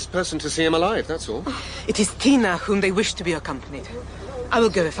were the last person to see him alive, that's all. It is Tina whom they wish to be accompanied. I will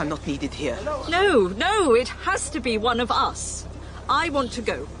go if I'm not needed here. No, it has to be one of us. I want to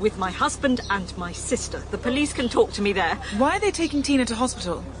go with my husband and my sister. The police can talk to me there. Why are they taking Tina to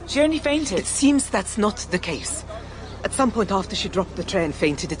hospital? She only fainted. It seems that's not the case. At some point after she dropped the tray and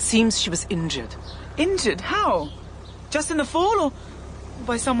fainted, it seems she was injured. Injured? How? Just in the fall or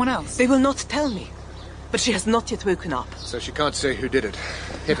by someone else? They will not tell me. But she has not yet woken up. So she can't say who did it,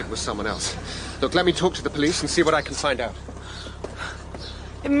 if it was someone else. Look, let me talk to the police and see what I can find out.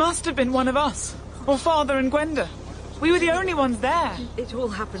 It must have been one of us. Or Father and Gwenda. We were the only ones there. It all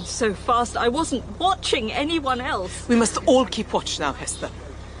happened so fast, I wasn't watching anyone else. We must all keep watch now, Hester.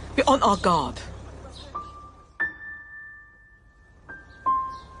 Be on our guard.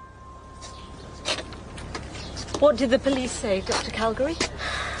 What did the police say, Dr. Calgary?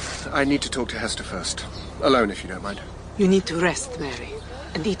 I need to talk to Hester first. Alone, if you don't mind. You need to rest, Mary,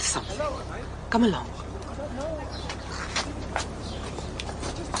 and eat something. Come along.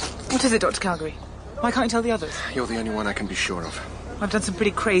 What is it, Dr. Calgary? Why can't you tell the others? You're the only one I can be sure of. I've done some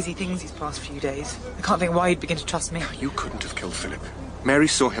pretty crazy things these past few days. I can't think why you'd begin to trust me. You couldn't have killed Philip. Mary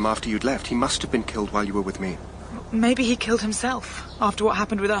saw him after you'd left. He must have been killed while you were with me. Maybe he killed himself after what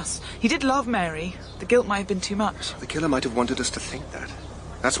happened with us. He did love Mary. The guilt might have been too much. The killer might have wanted us to think that.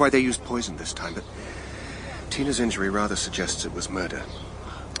 That's why they used poison this time, but Tina's injury rather suggests it was murder.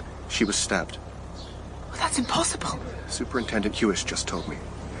 She was stabbed. Well, that's impossible. Superintendent Hewish just told me.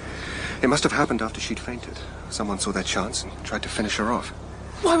 It must have happened after she'd fainted. Someone saw their chance and tried to finish her off.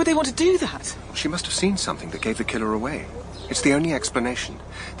 Why would they want to do that? She must have seen something that gave the killer away. It's the only explanation.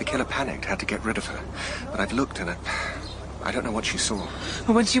 The killer panicked, had to get rid of her. But I've looked and I don't know what she saw.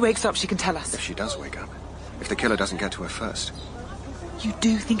 Well, when she wakes up, she can tell us. If she does wake up. If the killer doesn't get to her first. You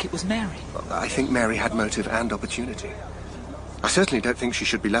do think it was Mary? I think Mary had motive and opportunity. I certainly don't think she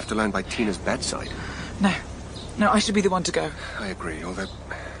should be left alone by Tina's bedside. No, I should be the one to go. I agree, although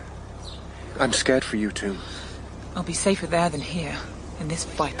I'm scared for you too. I'll be safer there than here, in this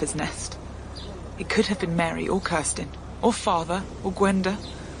viper's nest. It could have been Mary or Kirsten, or Father, or Gwenda.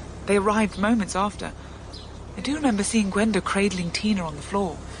 They arrived moments after. I do remember seeing Gwenda cradling Tina on the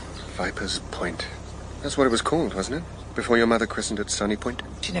floor. Viper's Point. That's what it was called, wasn't it? Before your mother christened it Sunny Point?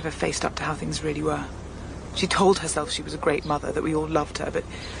 She never faced up to how things really were. She told herself she was a great mother, that we all loved her, but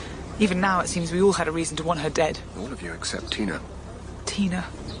even now it seems we all had a reason to want her dead. All of you except Tina. Tina,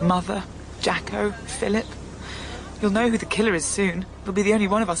 Mother, Jacko, Philip. You'll know who the killer is soon. There'll be the only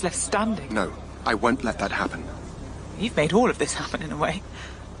one of us left standing. No, I won't let that happen. You've made all of this happen in a way.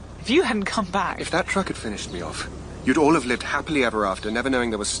 If you hadn't come back... If that truck had finished me off, you'd all have lived happily ever after, never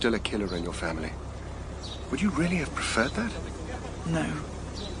knowing there was still a killer in your family. Would you really have preferred that? No.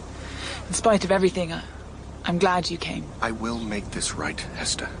 In spite of everything, I'm glad you came. I will make this right,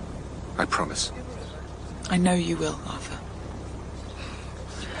 Hester. I promise. I know you will, Arthur.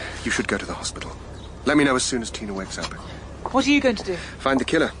 You should go to the hospital. Let me know as soon as Tina wakes up. What are you going to do? Find the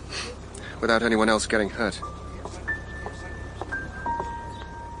killer, without anyone else getting hurt.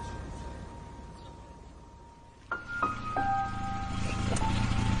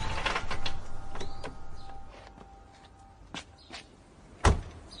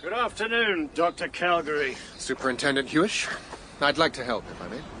 Good afternoon, Dr. Calgary. Superintendent Hewish, I'd like to help, if I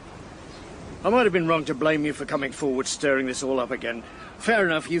may. I might have been wrong to blame you for coming forward, stirring this all up again. Fair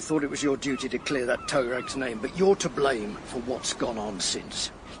enough, you thought it was your duty to clear that tow rag's name, but you're to blame for what's gone on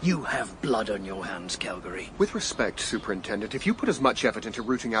since. You have blood on your hands, Calgary. With respect, Superintendent, if you put as much effort into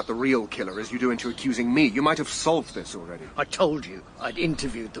rooting out the real killer as you do into accusing me, you might have solved this already. I told you, I'd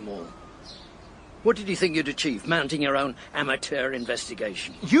interviewed them all. What did you think you'd achieve, mounting your own amateur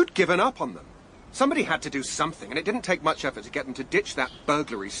investigation? You'd given up on them. Somebody had to do something, and it didn't take much effort to get them to ditch that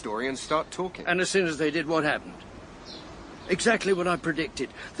burglary story and start talking. And as soon as they did, what happened? Exactly what I predicted.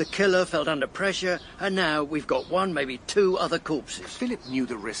 The killer felt under pressure, and now we've got one, maybe two other corpses. Philip knew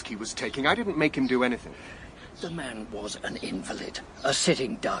the risk he was taking. I didn't make him do anything. The man was an invalid, a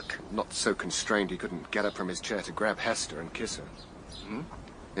sitting duck. Not so constrained he couldn't get up from his chair to grab Hester and kiss her.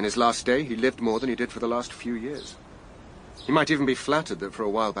 In his last day, he lived more than he did for the last few years. He might even be flattered that for a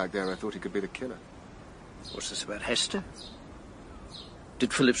while back there I thought he could be the killer. What's this about Hester?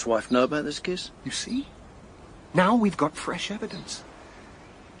 Did Philip's wife know about this kiss? You see? Now we've got fresh evidence.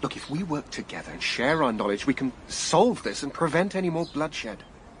 Look, if we work together and share our knowledge, we can solve this and prevent any more bloodshed.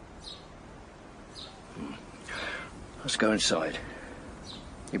 Let's go inside.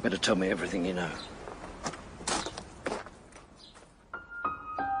 You better tell me everything you know.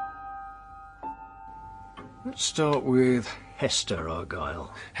 Let's start with Hester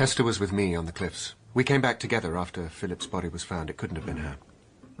Argyle. Hester was with me on the cliffs. We came back together after Philip's body was found. It couldn't have been her.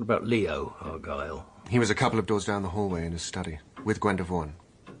 What about Leo Argyle? He was a couple of doors down the hallway in his study, with Gwenda Vaughan.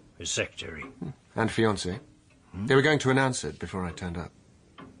 His secretary? And fiancée. They were going to announce it before I turned up.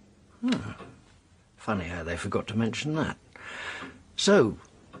 Funny how they forgot to mention that. So,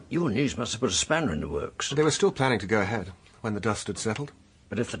 your news must have put a spanner in the works. They were still planning to go ahead when the dust had settled.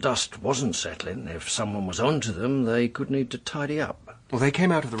 But if the dust wasn't settling, if someone was onto them, they could need to tidy up. Well, they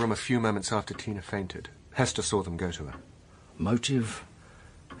came out of the room a few moments after Tina fainted. Hester saw them go to her. Motive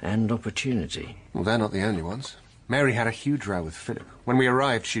and opportunity. Well, they're not the only ones. Mary had a huge row with Philip. When we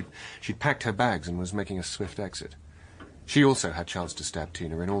arrived, she'd packed her bags and was making a swift exit. She also had chance to stab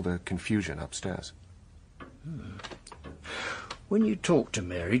Tina in all the confusion upstairs. When you talked to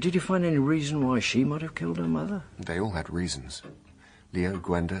Mary, did you find any reason why she might have killed her mother? They all had reasons. Leo,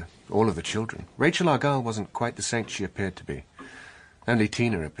 Gwenda, all of the children. Rachel Argyle wasn't quite the saint she appeared to be. Only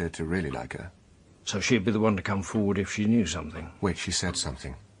Tina appeared to really like her. So she'd be the one to come forward if she knew something? Wait, she said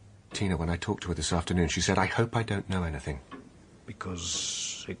something. Tina, when I talked to her this afternoon, she said, "I hope I don't know anything."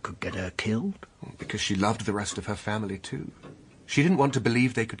 Because it could get her killed? Because she loved the rest of her family, too. She didn't want to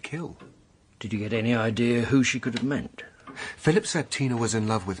believe they could kill. Did you get any idea who she could have meant? Philip said Tina was in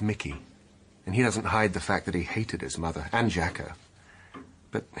love with Mickey. And he doesn't hide the fact that he hated his mother and Jacko.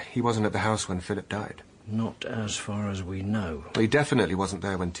 But he wasn't at the house when Philip died. Not as far as we know. He definitely wasn't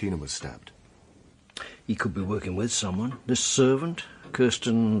there when Tina was stabbed. He could be working with someone. This servant,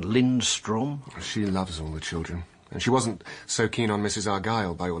 Kirsten Lindstrom. She loves all the children. And she wasn't so keen on Mrs.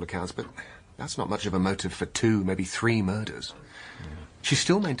 Argyle, by all accounts, but that's not much of a motive for 2, maybe 3 murders. She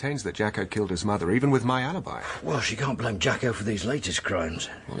still maintains that Jacko killed his mother, even with my alibi. Well, she can't blame Jacko for these latest crimes.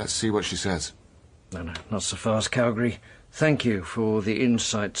 Well, let's see what she says. No, not so fast, Calgary. Thank you for the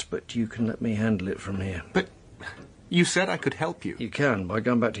insights, but you can let me handle it from here. But you said I could help you. You can, by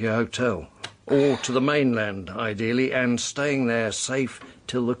going back to your hotel. Or to the mainland, ideally, and staying there safe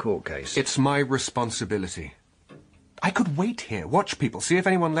till the court case. It's my responsibility. I could wait here, watch people, see if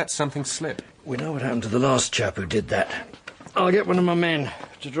anyone lets something slip. We know what happened to the last chap who did that. I'll get one of my men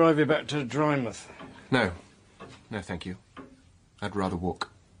to drive you back to Drymouth. No. No, thank you. I'd rather walk.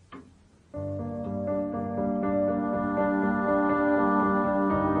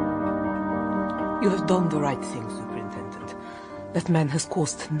 You have done the right thing, Superintendent. That man has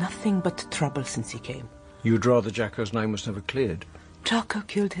caused nothing but trouble since he came. You'd rather Jacko's name was never cleared? Jacko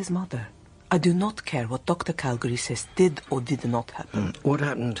killed his mother. I do not care what Dr. Calgary says did or did not happen. What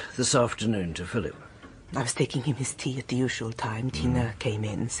happened this afternoon to Philip? I was taking him his tea at the usual time. Tina came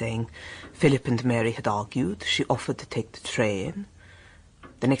in saying Philip and Mary had argued. She offered to take the tray in.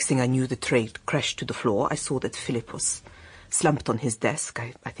 The next thing I knew, the tray crashed to the floor. I saw that Philip was slumped on his desk.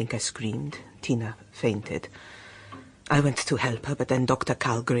 I think I screamed. Tina fainted. I went to help her, but then Dr.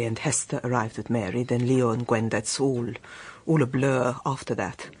 Calgary and Hester arrived with Mary. Then Leo and Gwenda. It's all a blur after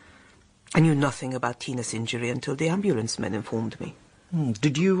that. I knew nothing about Tina's injury until the ambulance men informed me.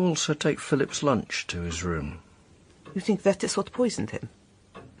 Did you also take Philip's lunch to his room? You think that is what poisoned him?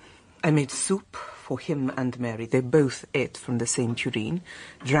 I made soup for him and Mary. They both ate from the same tureen,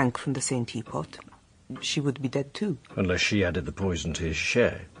 drank from the same teapot. She would be dead too. Unless she added the poison to his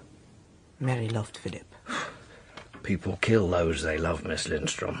share. Mary loved Philip. People kill those they love, Miss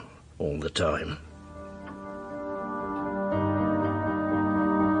Lindstrom, all the time.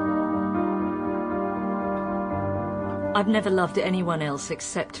 I've never loved anyone else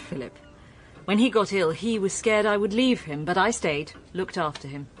except Philip. When he got ill, he was scared I would leave him, but I stayed, looked after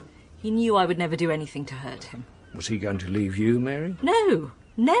him. He knew I would never do anything to hurt him. Was he going to leave you, Mary? No,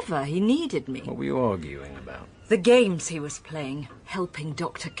 never. He needed me. What were you arguing about? The games he was playing, helping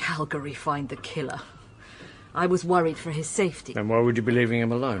Dr. Calgary find the killer. I was worried for his safety. Then why would you be leaving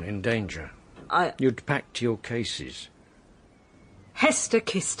him alone, in danger? You'd packed your cases. Hester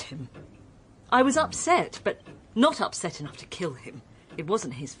kissed him. I was upset, but not upset enough to kill him. It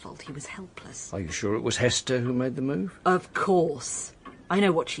wasn't his fault. He was helpless. Are you sure it was Hester who made the move? Of course. I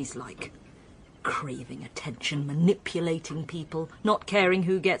know what she's like. Craving attention, manipulating people, not caring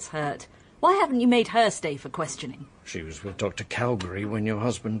who gets hurt. Why haven't you made her stay for questioning? She was with Dr. Calgary when your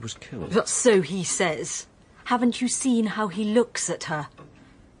husband was killed. So he says. Haven't you seen how he looks at her?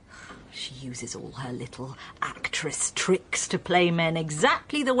 She uses all her little actress tricks to play men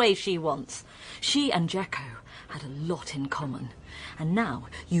exactly the way she wants. She and Jacko had a lot in common. And now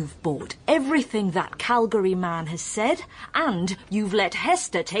you've bought everything that Calgary man has said, and you've let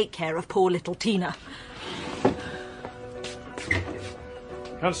Hester take care of poor little Tina.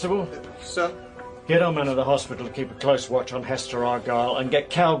 Constable? Sir? Get our men at the hospital to keep a close watch on Hester Argyle and get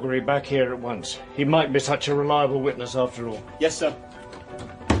Calgary back here at once. He might be such a reliable witness after all. Yes, sir.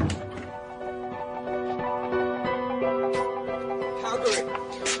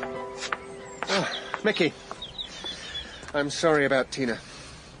 Mickey, I'm sorry about Tina.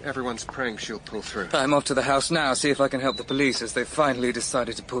 Everyone's praying she'll pull through. I'm off to the house now, see if I can help the police as they've finally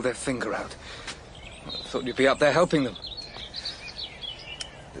decided to pull their finger out. I thought you'd be up there helping them.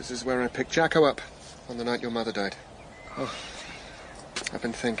 This is where I picked Jacko up on the night your mother died. Oh. I've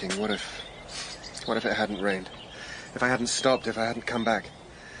been thinking, what if it hadn't rained? If I hadn't stopped, if I hadn't come back?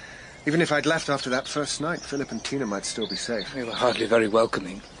 Even if I'd left after that first night, Philip and Tina might still be safe. You were hardly very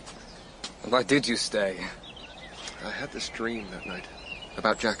welcoming. Why did you stay? I had this dream that night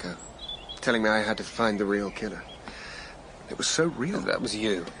about Jacko, telling me I had to find the real killer. It was so real. That was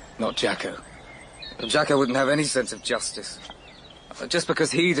you, not Jacko. Jacko wouldn't have any sense of justice. Just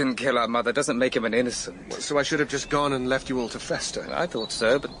because he didn't kill our mother doesn't make him an innocent. Well, so I should have just gone and left you all to fester? I thought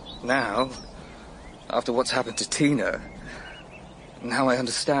so, but now, after what's happened to Tina, now I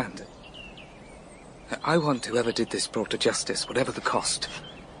understand. I want whoever did this brought to justice, whatever the cost.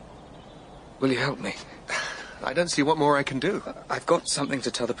 Will you help me? I don't see what more I can do. I've got something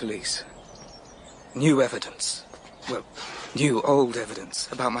to tell the police. New evidence. Well, new old evidence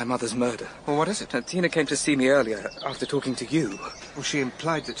about my mother's murder. Well, what is it? Tina came to see me earlier after talking to you. Well, she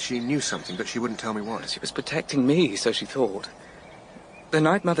implied that she knew something, but she wouldn't tell me what. She was protecting me, so she thought. The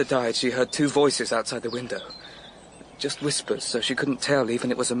night Mother died, she heard two voices outside the window. Just whispers, so she couldn't tell even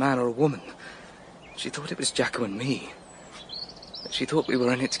it was a man or a woman. She thought it was Jacko and me. She thought we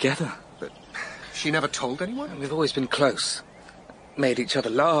were in it together. But she never told anyone? We've always been close. Made each other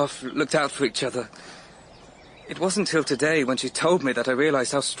laugh, looked out for each other. It wasn't till today when she told me that I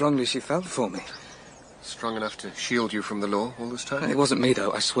realized how strongly she felt for me. Strong enough to shield you from the law all this time? It wasn't me,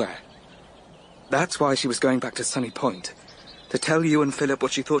 though, I swear. That's why she was going back to Sunny Point. To tell you and Philip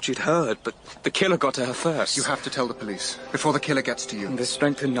what she thought she'd heard, but the killer got to her first. You have to tell the police, before the killer gets to you. And there's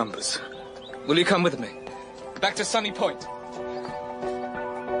strength in numbers. Will you come with me? Back to Sunny Point.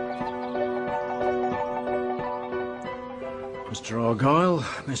 Mr. Argyle,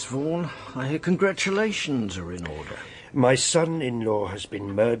 Miss Vaughan, I hear congratulations are in order. My son-in-law has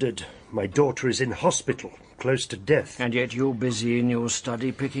been murdered. My daughter is in hospital, close to death. And yet you're busy in your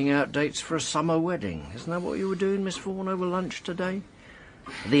study picking out dates for a summer wedding. Isn't that what you were doing, Miss Vaughan, over lunch today?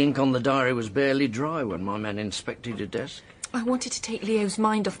 The ink on the diary was barely dry when my man inspected your desk. I wanted to take Leo's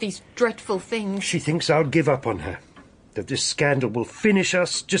mind off these dreadful things. She thinks I'll give up on her. That this scandal will finish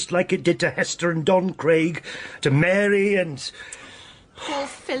us just like it did to Hester and Don Craig, to Mary and... Poor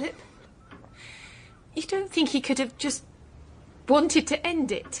Philip. You don't think he could have just wanted to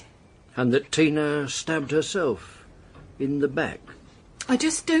end it? And that Tina stabbed herself in the back. I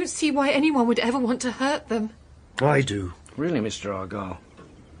just don't see why anyone would ever want to hurt them. I do. Really, Mr. Argyle?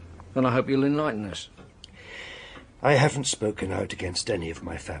 Then I hope you'll enlighten us. I haven't spoken out against any of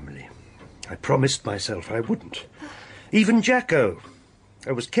my family. I promised myself I wouldn't. Even Jacko.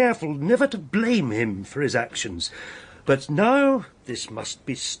 I was careful never to blame him for his actions. But now this must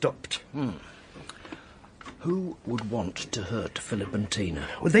be stopped. Who would want to hurt Philip and Tina?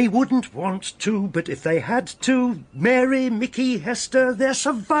 Well, they wouldn't want to, but if they had to, Mary, Mickey, Hester, they're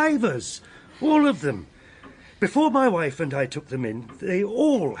survivors. All of them. Before my wife and I took them in, they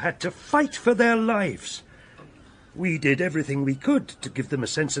all had to fight for their lives. We did everything we could to give them a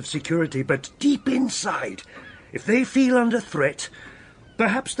sense of security, but deep inside, if they feel under threat,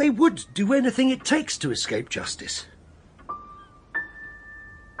 perhaps they would do anything it takes to escape justice.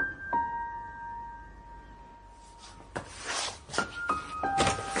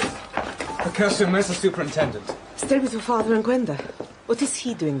 Kirsten, where's the superintendent? Stay with your father and Gwenda. What is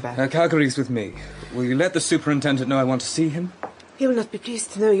he doing back? Calgary's with me. Will you let the superintendent know I want to see him? He will not be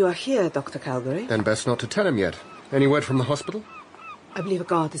pleased to know you are here, Dr. Calgary. Then best not to tell him yet. Any word from the hospital? I believe a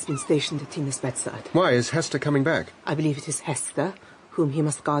guard has been stationed at Tina's bedside. Why? Is Hester coming back? I believe it is Hester whom he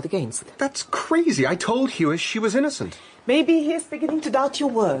must guard against. That's crazy. I told Hughes she was innocent. Maybe he is beginning to doubt your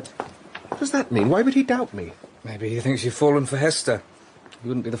word. What does that mean? Why would he doubt me? Maybe he thinks you've fallen for Hester. You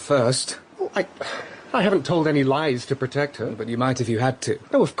wouldn't be the first. Well, I haven't told any lies to protect her. But you might if you had to.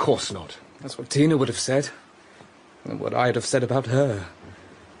 No, of course not. That's what Tina would have said. And what I'd have said about her.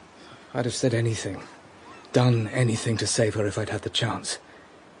 I'd have said anything. Done anything to save her if I'd had the chance.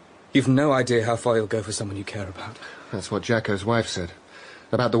 You've no idea how far you'll go for someone you care about. That's what Jacko's wife said.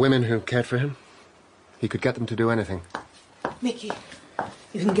 About the women who cared for him. He could get them to do anything. Mickey,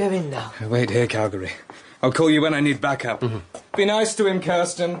 you can go in now. Wait here, Calgary. I'll call you when I need backup. Be nice to him,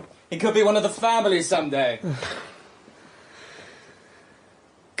 Kirsten. He could be one of the family someday.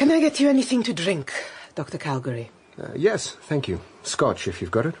 Can I get you anything to drink, Dr. Calgary? Yes, thank you. Scotch, if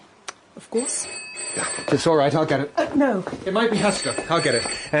you've got it. Of course. Yeah, it's all right, I'll get it. No. It might be Hester. I'll get it.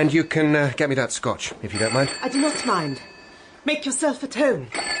 And you can get me that scotch, if you don't mind. I do not mind. Make yourself at home.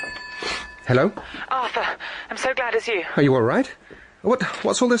 Hello? Arthur, I'm so glad it's you. Are you all right?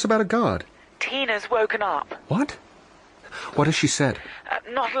 What's all this about a guard? Tina's woken up. What? What has she said?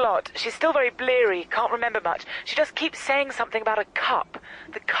 Not a lot. She's still very bleary, can't remember much. She just keeps saying something about a cup.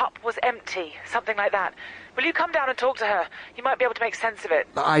 The cup was empty, something like that. Will you come down and talk to her? You might be able to make sense of it.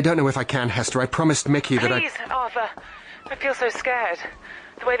 I don't know if I can, Hester. I promised Mickey that Please, Arthur. I feel so scared.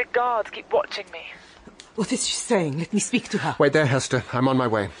 The way the guards keep watching me. What is she saying? Let me speak to her. Wait there, Hester. I'm on my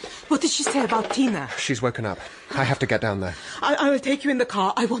way. What did she say about Tina? She's woken up. I have to get down there. I will take you in the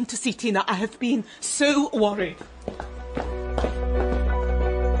car. I want to see Tina. I have been so worried.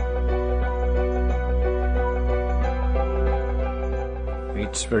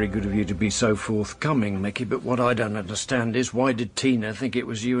 It's very good of you to be so forthcoming, Mickey, but what I don't understand is why did Tina think it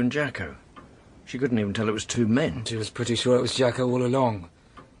was you and Jacko? She couldn't even tell it was two men. She was pretty sure it was Jacko all along.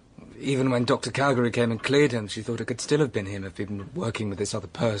 Even when Dr. Calgary came and cleared him, she thought it could still have been him if he'd been working with this other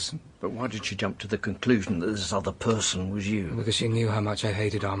person. But why did she jump to the conclusion that this other person was you? Because she knew how much I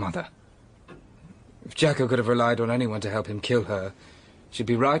hated our mother. If Jacko could have relied on anyone to help him kill her, she'd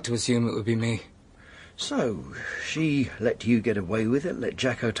be right to assume it would be me. So, she let you get away with it, let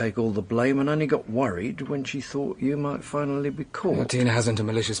Jacko take all the blame, and only got worried when she thought you might finally be caught. Well, Tina hasn't a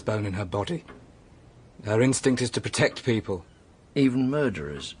malicious bone in her body. Her instinct is to protect people. Even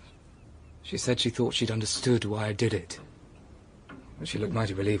murderers. She said she thought she'd understood why I did it. But she looked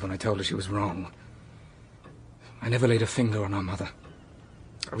mighty relieved when I told her she was wrong. I never laid a finger on our mother.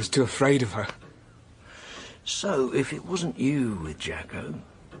 I was too afraid of her. So, if it wasn't you with Jacko,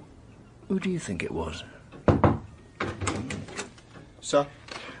 who do you think it was? Sir?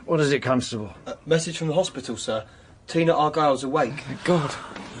 What is it, Constable? Message from the hospital, sir. Tina Argyle's awake. Thank God.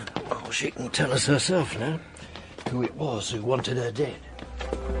 Oh, she can tell us herself now who it was who wanted her dead.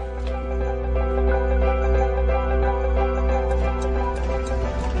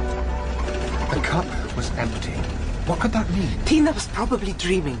 The cup was empty. What could that mean? Tina was probably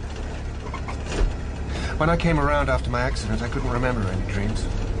dreaming. When I came around after my accident, I couldn't remember any dreams.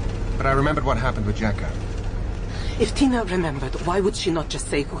 But I remembered what happened with Jacko. If Tina remembered, why would she not just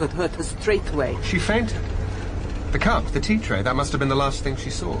say who had hurt her straight away? She fainted. The cup, the tea tray, that must have been the last thing she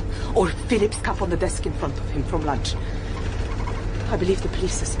saw. Or Philip's cup on the desk in front of him from lunch. I believe the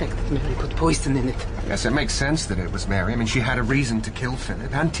police suspect that Mary put poison in it. Yes, it makes sense that it was Mary. I mean, she had a reason to kill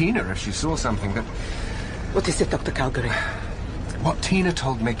Philip, and Tina if she saw something, but... What is it, Dr. Calgary? What Tina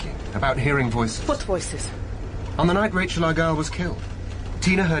told Mickey about hearing voices. What voices? On the night Rachel Argyle was killed,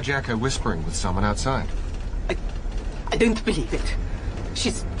 Tina heard Jacko whispering with someone outside. I don't believe it.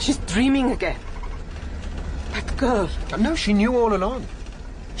 She's dreaming again. That girl. No, she knew all along.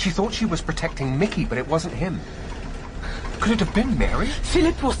 She thought she was protecting Mickey, but it wasn't him. Could it have been Mary?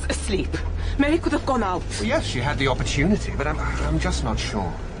 Philip was asleep. Mary could have gone out. Well, yes, she had the opportunity, but I'm just not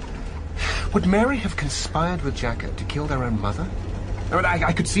sure. Would Mary have conspired with Jacko to kill their own mother? I mean,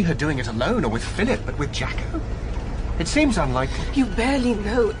 I could see her doing it alone or with Philip, but with Jacko? It seems unlikely. You barely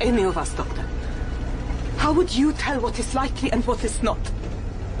know any of us, Doctor. How would you tell what is likely and what is not?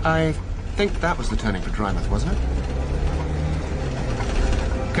 I think that was the turning for Drymouth, wasn't it?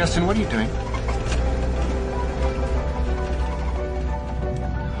 Kirsten, what are you doing?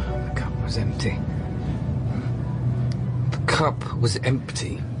 The cup was empty. The cup was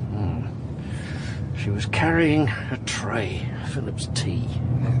empty. She was carrying a tray, Philip's tea.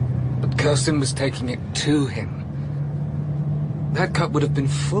 But Kirsten was taking it to him. That cup would have been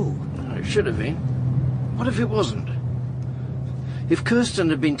full. It should have been. What if it wasn't? If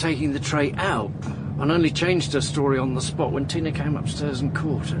Kirsten had been taking the tray out and only changed her story on the spot when Tina came upstairs and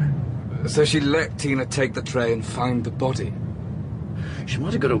caught her. So she let Tina take the tray and find the body. She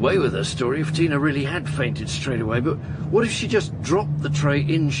might have got away with her story if Tina really had fainted straight away, but what if she just dropped the tray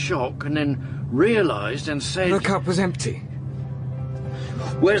in shock and then realised and said... The cup was empty.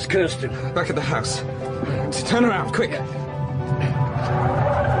 Where's Kirsten? Back at the house. Turn around, quick.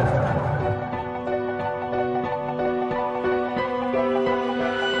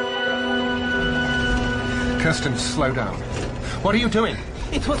 Kirsten, slow down. What are you doing?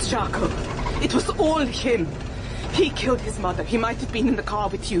 It was Jacko. It was all him. He killed his mother. He might have been in the car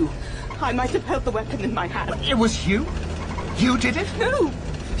with you. I might have held the weapon in my hand. It was you? You did it? No,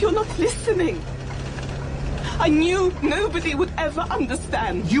 you're not listening. I knew nobody would ever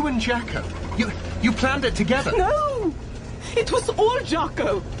understand. You and Jacko? You planned it together? No! It was all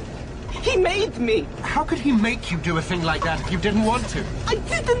Jacko. He made me. How could he make you do a thing like that if you didn't want to? I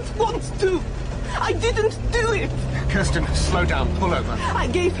didn't want to. I didn't do it. Kirsten, slow down. Pull over. I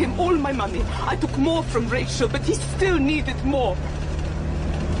gave him all my money. I took more from Rachel, but he still needed more.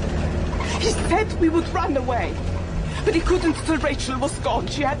 He said we would run away, but he couldn't till Rachel was gone.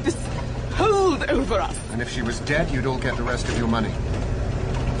 She had this hold over us. And if she was dead, you'd all get the rest of your money.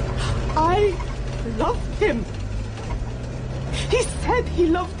 I loved him. He said he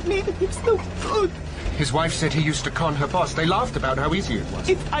loved me, but he was no good. His wife said he used to con her boss. They laughed about how easy it was.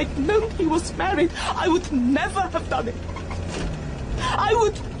 If I'd known he was married, I would never have done it. I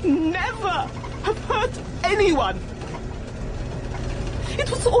would never have hurt anyone. It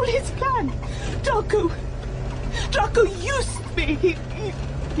was all his plan. Draco used me.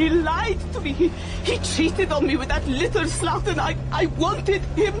 He lied to me. He cheated on me with that little slut, and I wanted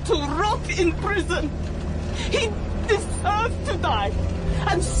him to rot in prison. He deserved to die,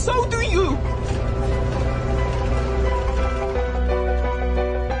 and so do you.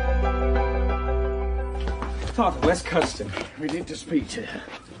 Father, where's Kirsten? We need to speak to her.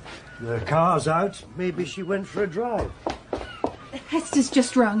 The car's out. Maybe she went for a drive. Hester's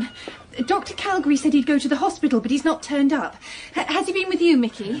just rung. Dr. Calgary said he'd go to the hospital, but he's not turned up. Has he been with you,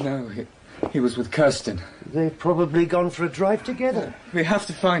 Mickey? No, he was with Kirsten. They've probably gone for a drive together. We have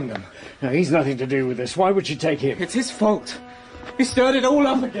to find them. No, he's nothing to do with this. Why would she take him? It's his fault. He stirred it all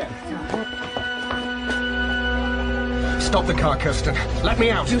up again. Stop the car, Kirsten. Let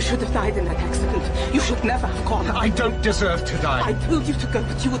me out. You should have died in that accident. You should never have gone. I don't deserve to die. I told you to go,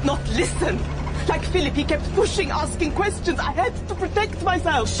 but you would not listen. Like Philip, he kept pushing, asking questions. I had to protect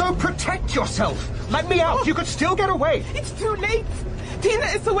myself. So protect yourself. Let me out. You could still get away. It's too late. Tina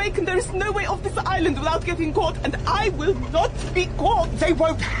is awake and there is no way off this island without getting caught, and I will not be caught. They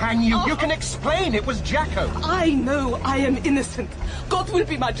won't hang you. You can explain it was Jacko. I know I am innocent. God will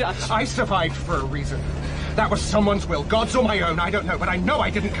be my judge. I survived for a reason. That was someone's will, God's or my own, I don't know, but I know I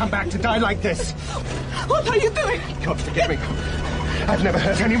didn't come back to die like this. What are you doing? God forgive me. I've never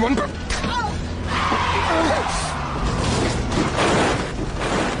hurt anyone, but...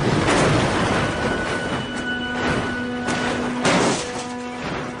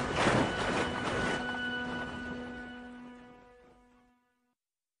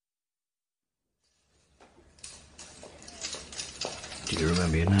 Do you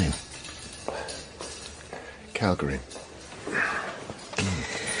remember your name? Calgary.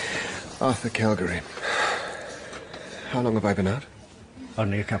 Arthur Calgary. How long have I been out?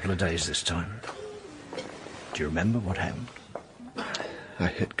 Only a couple of days this time. Do you remember what happened? I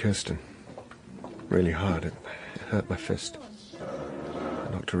hit Kirsten. Really hard. It hurt my fist. I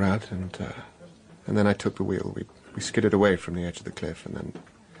knocked her out, and then I took the wheel. We skidded away from the edge of the cliff, and then...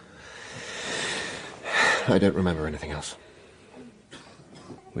 I don't remember anything else.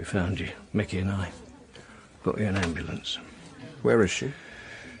 We found you, Mickey and I. Got you an ambulance. Where is she?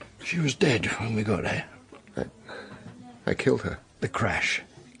 She was dead when we got there. I killed her. The crash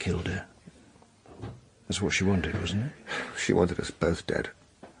killed her. That's what she wanted, wasn't it? She wanted us both dead.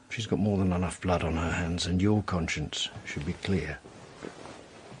 She's got more than enough blood on her hands, and your conscience should be clear.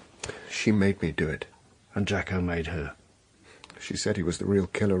 She made me do it. And Jacko made her. She said he was the real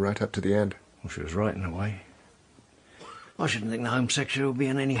killer right up to the end. Well, she was right in a way. I shouldn't think the Home Secretary will be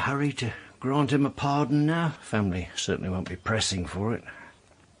in any hurry to grant him a pardon now. Family certainly won't be pressing for it.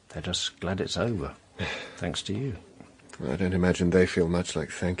 They're just glad it's over, thanks to you. I don't imagine they feel much like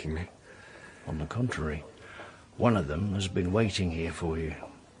thanking me. On the contrary, one of them has been waiting here for you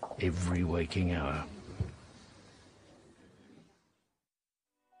every waking hour.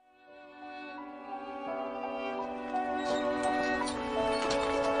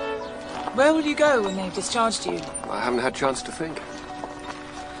 Where will you go when they've discharged you? I haven't had a chance to think.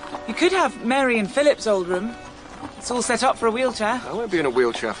 You could have Mary and Philip's old room. It's all set up for a wheelchair. I won't be in a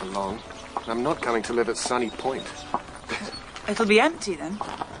wheelchair for long. I'm not coming to live at Sunny Point. It'll be empty then.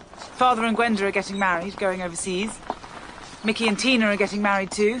 Father and Gwenda are getting married, going overseas. Mickey and Tina are getting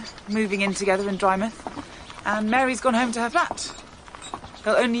married too, moving in together in Drymouth. And Mary's gone home to her flat.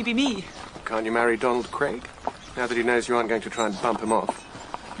 There'll only be me. Can't you marry Donald Craig? Now that he knows you aren't going to try and bump him off.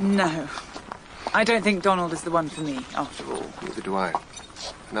 No. I don't think Donald is the one for me, after all. Neither do I.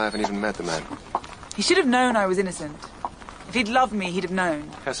 And I haven't even met the man. He should have known I was innocent. If he'd loved me, he'd have known.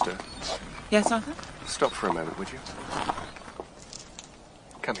 Hester. Yes, Arthur? Stop for a moment, would you?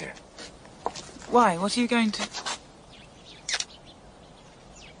 Come here. Why? What are you going to...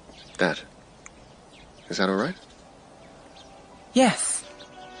 That. Is that all right? Yes.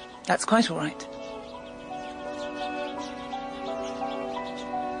 That's quite all right.